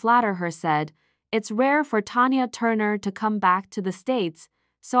trying to flatter her said, "It's rare for Tanya Turner to come back to the States,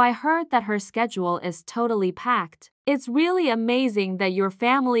 so I heard that her schedule is totally packed. It's really amazing that your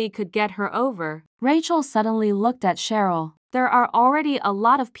family could get her over." Rachel suddenly looked at Cheryl. "There are already a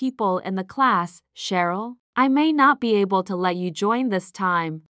lot of people in the class, Cheryl. I may not be able to let you join this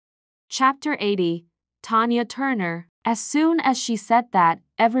time." Chapter 80. Tanya Turner. As soon as she said that,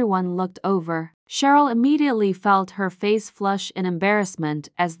 everyone looked over. Cheryl immediately felt her face flush in embarrassment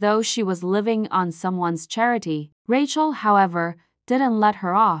as though she was living on someone's charity. Rachel, however, didn't let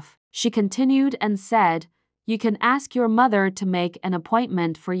her off. She continued and said, "You can ask your mother to make an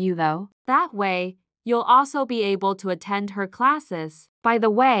appointment for you though. That way, you'll also be able to attend her classes. By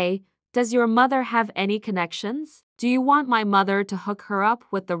the way, does your mother have any connections? Do you want my mother to hook her up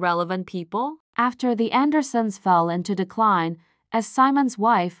with the relevant people?" After the Andersons fell into decline, as Simon's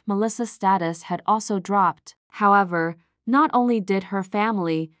wife, Melissa's status had also dropped. However, not only did her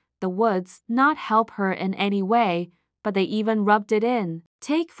family, the Woods, not help her in any way, but they even rubbed it in.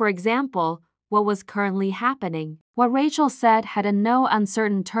 Take, for example, what was currently happening. What Rachel said had in no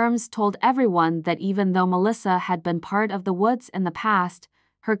uncertain terms told everyone that even though Melissa had been part of the Woods in the past,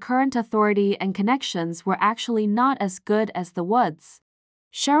 her current authority and connections were actually not as good as the Woods.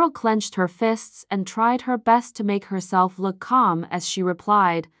 Cheryl clenched her fists and tried her best to make herself look calm as she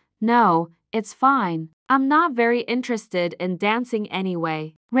replied, "No, it's fine. I'm not very interested in dancing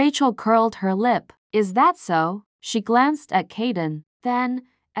anyway." Rachel curled her lip. "Is that so?" She glanced at Caden. Then,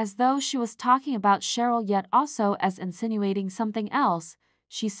 as though she was talking about Cheryl yet also as insinuating something else,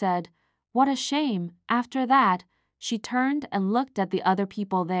 she said, "What a shame." After that, she turned and looked at the other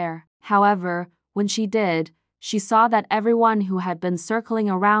people there. However, when she did, she saw that everyone who had been circling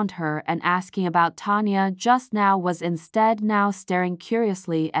around her and asking about Tanya just now was instead now staring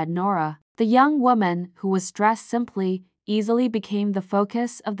curiously at Nora. The young woman, who was dressed simply, easily became the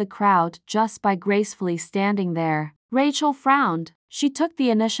focus of the crowd just by gracefully standing there. Rachel frowned. She took the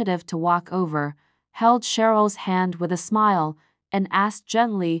initiative to walk over, held Cheryl's hand with a smile, and asked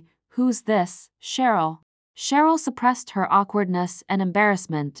gently, "Who's this, Cheryl?" Cheryl suppressed her awkwardness and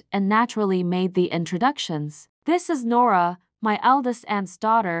embarrassment and naturally made the introductions. "This is Nora, my eldest aunt's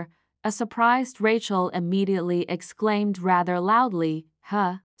daughter." A surprised Rachel immediately exclaimed rather loudly,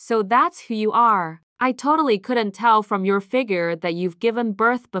 "Huh? So that's who you are. I totally couldn't tell from your figure that you've given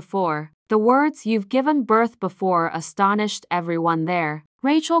birth before." The words "you've given birth before" astonished everyone there.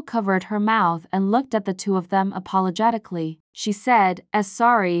 Rachel covered her mouth and looked at the two of them apologetically. She said,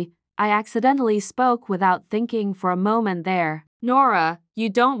 sorry, I accidentally spoke without thinking for a moment there." "Nora, you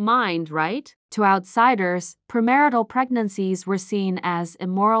don't mind, right?" To outsiders, premarital pregnancies were seen as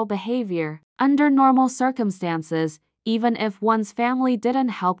immoral behavior. Under normal circumstances, even if one's family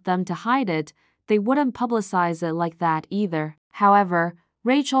didn't help them to hide it, they wouldn't publicize it like that either. However,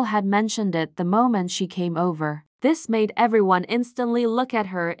 Rachel had mentioned it the moment she came over. This made everyone instantly look at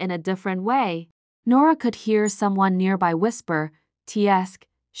her in a different way. Nora could hear someone nearby whisper, "Tsk,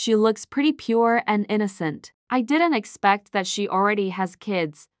 she looks pretty pure and innocent. I didn't expect that she already has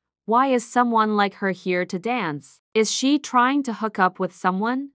kids. Why is someone like her here to dance? Is she trying to hook up with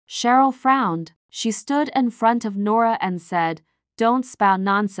someone?" Cheryl frowned. She stood in front of Nora and said, "Don't spout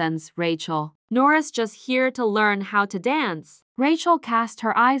nonsense, Rachel. Nora's just here to learn how to dance." Rachel cast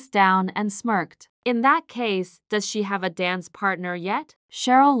her eyes down and smirked. "In that case, does she have a dance partner yet?"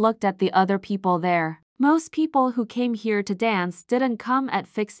 Cheryl looked at the other people there. Most people who came here to dance didn't come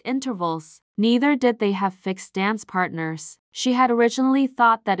at fixed intervals. Neither did they have fixed dance partners. She had originally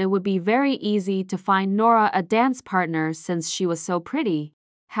thought that it would be very easy to find Nora a dance partner since she was so pretty.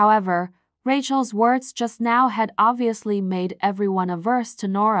 However, Rachel's words just now had obviously made everyone averse to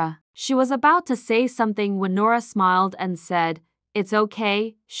Nora. She was about to say something when Nora smiled and said, "It's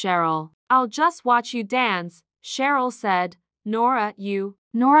okay, Cheryl. I'll just watch you dance." Cheryl said, "Nora, you..."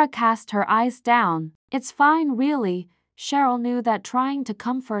 Nora cast her eyes down. "It's fine, really." Cheryl knew that trying to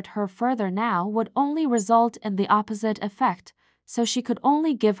comfort her further now would only result in the opposite effect, so she could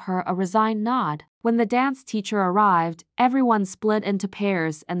only give her a resigned nod. When the dance teacher arrived, everyone split into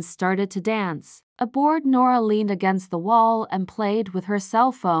pairs and started to dance. Aboard, Nora leaned against the wall and played with her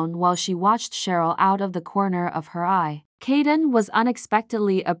cell phone while she watched Cheryl out of the corner of her eye. Caden was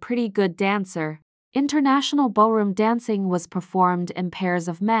unexpectedly a pretty good dancer. International ballroom dancing was performed in pairs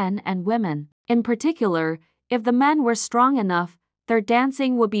of men and women. In particular, if the men were strong enough, their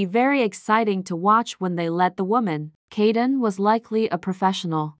dancing would be very exciting to watch when they led the women. Caden was likely a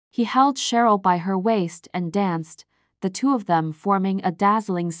professional. He held Cheryl by her waist and danced, the two of them forming a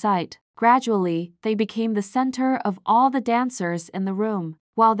dazzling sight. Gradually, they became the center of all the dancers in the room.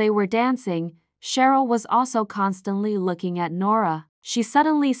 While they were dancing, Cheryl was also constantly looking at Nora. She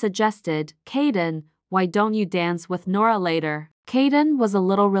suddenly suggested, "Caden, why don't you dance with Nora later?" Caden was a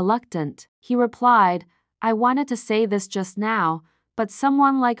little reluctant. He replied, "I wanted to say this just now, but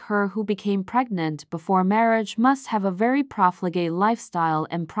someone like her who became pregnant before marriage must have a very profligate lifestyle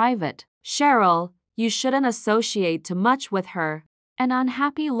in private. Cheryl, you shouldn't associate too much with her." An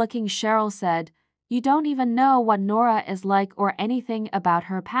unhappy-looking Cheryl said, "You don't even know what Nora is like or anything about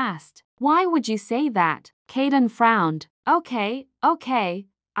her past. Why would you say that?" Caden frowned. Okay,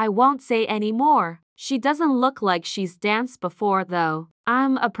 I won't say any more. She doesn't look like she's danced before though.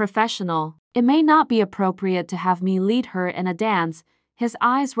 I'm a professional. It may not be appropriate to have me lead her in a dance." His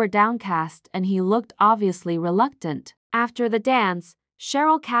eyes were downcast and he looked obviously reluctant. After the dance,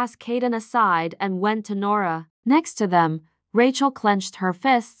 Cheryl cast Caden aside and went to Nora. Next to them, Rachel clenched her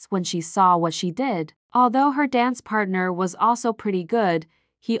fists when she saw what she did. Although her dance partner was also pretty good,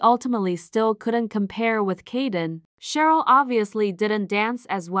 he ultimately still couldn't compare with Caden. Cheryl obviously didn't dance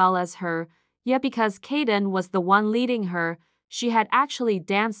as well as her, yet because Caden was the one leading her, she had actually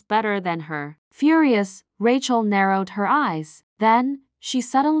danced better than her. Furious, Rachel narrowed her eyes. Then, she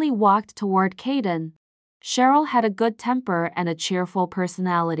suddenly walked toward Caden. Cheryl had a good temper and a cheerful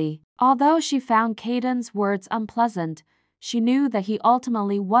personality. Although she found Caden's words unpleasant, she knew that he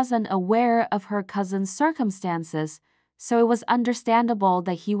ultimately wasn't aware of her cousin's circumstances, so it was understandable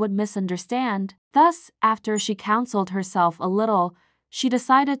that he would misunderstand. Thus, after she counseled herself a little, she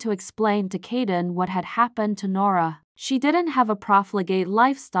decided to explain to Caden what had happened to Nora. She didn't have a profligate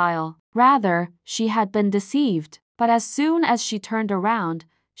lifestyle. Rather, she had been deceived. But as soon as she turned around,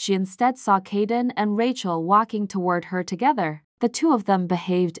 she instead saw Caden and Rachel walking toward her together. The two of them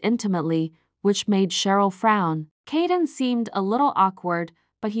behaved intimately, which made Cheryl frown. Caden seemed a little awkward,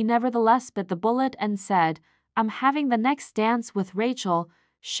 but he nevertheless bit the bullet and said, "I'm having the next dance with Rachel."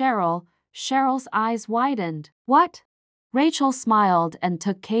 Cheryl's eyes widened. "What? Rachel smiled and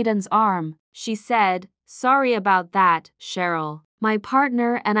took Caden's arm. She said, "Sorry about that, Cheryl. My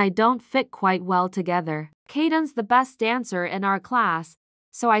partner and I don't fit quite well together. Caden's the best dancer in our class,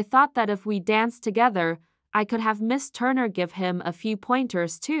 so I thought that if we danced together, I could have Miss Turner give him a few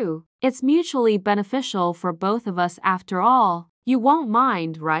pointers too. It's mutually beneficial for both of us after all. You won't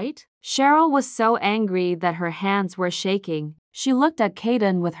mind, right?" Cheryl was so angry that her hands were shaking. She looked at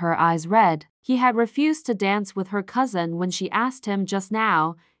Caden with her eyes red. He had refused to dance with her cousin when she asked him just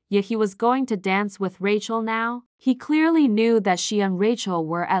now, yet he was going to dance with Rachel now. He clearly knew that she and Rachel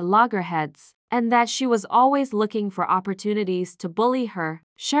were at loggerheads, and that she was always looking for opportunities to bully her.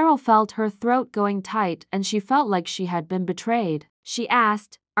 Cheryl felt her throat going tight and she felt like she had been betrayed. She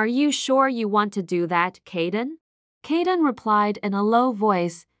asked, "Are you sure you want to do that, Caden?" Caden replied in a low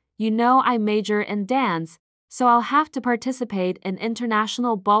voice, "You know I major in dance, so I'll have to participate in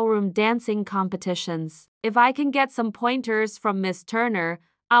international ballroom dancing competitions. If I can get some pointers from Miss Turner,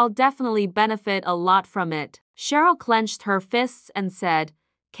 I'll definitely benefit a lot from it." Cheryl clenched her fists and said,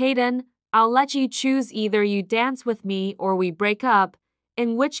 "Caden, I'll let you choose, either you dance with me or we break up,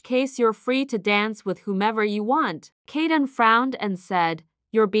 in which case you're free to dance with whomever you want." Caden frowned and said,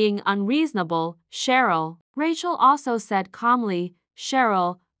 "You're being unreasonable, Cheryl." Rachel also said calmly,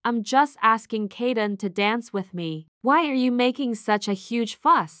 "Cheryl, I'm just asking Caden to dance with me. Why are you making such a huge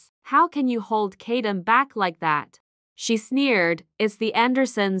fuss? How can you hold Caden back like that?" She sneered, "It's the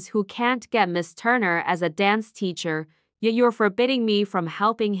Andersons who can't get Miss Turner as a dance teacher, yet you're forbidding me from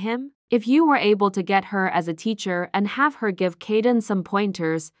helping him? If you were able to get her as a teacher and have her give Caden some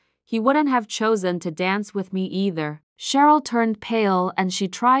pointers, he wouldn't have chosen to dance with me either." Cheryl turned pale and she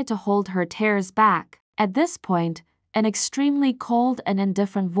tried to hold her tears back. At this point, an extremely cold and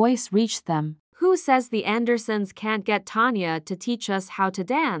indifferent voice reached them. "Who says the Andersons can't get Tanya to teach us how to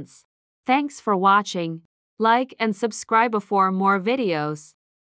dance?" Thanks for watching. Like and subscribe for more videos.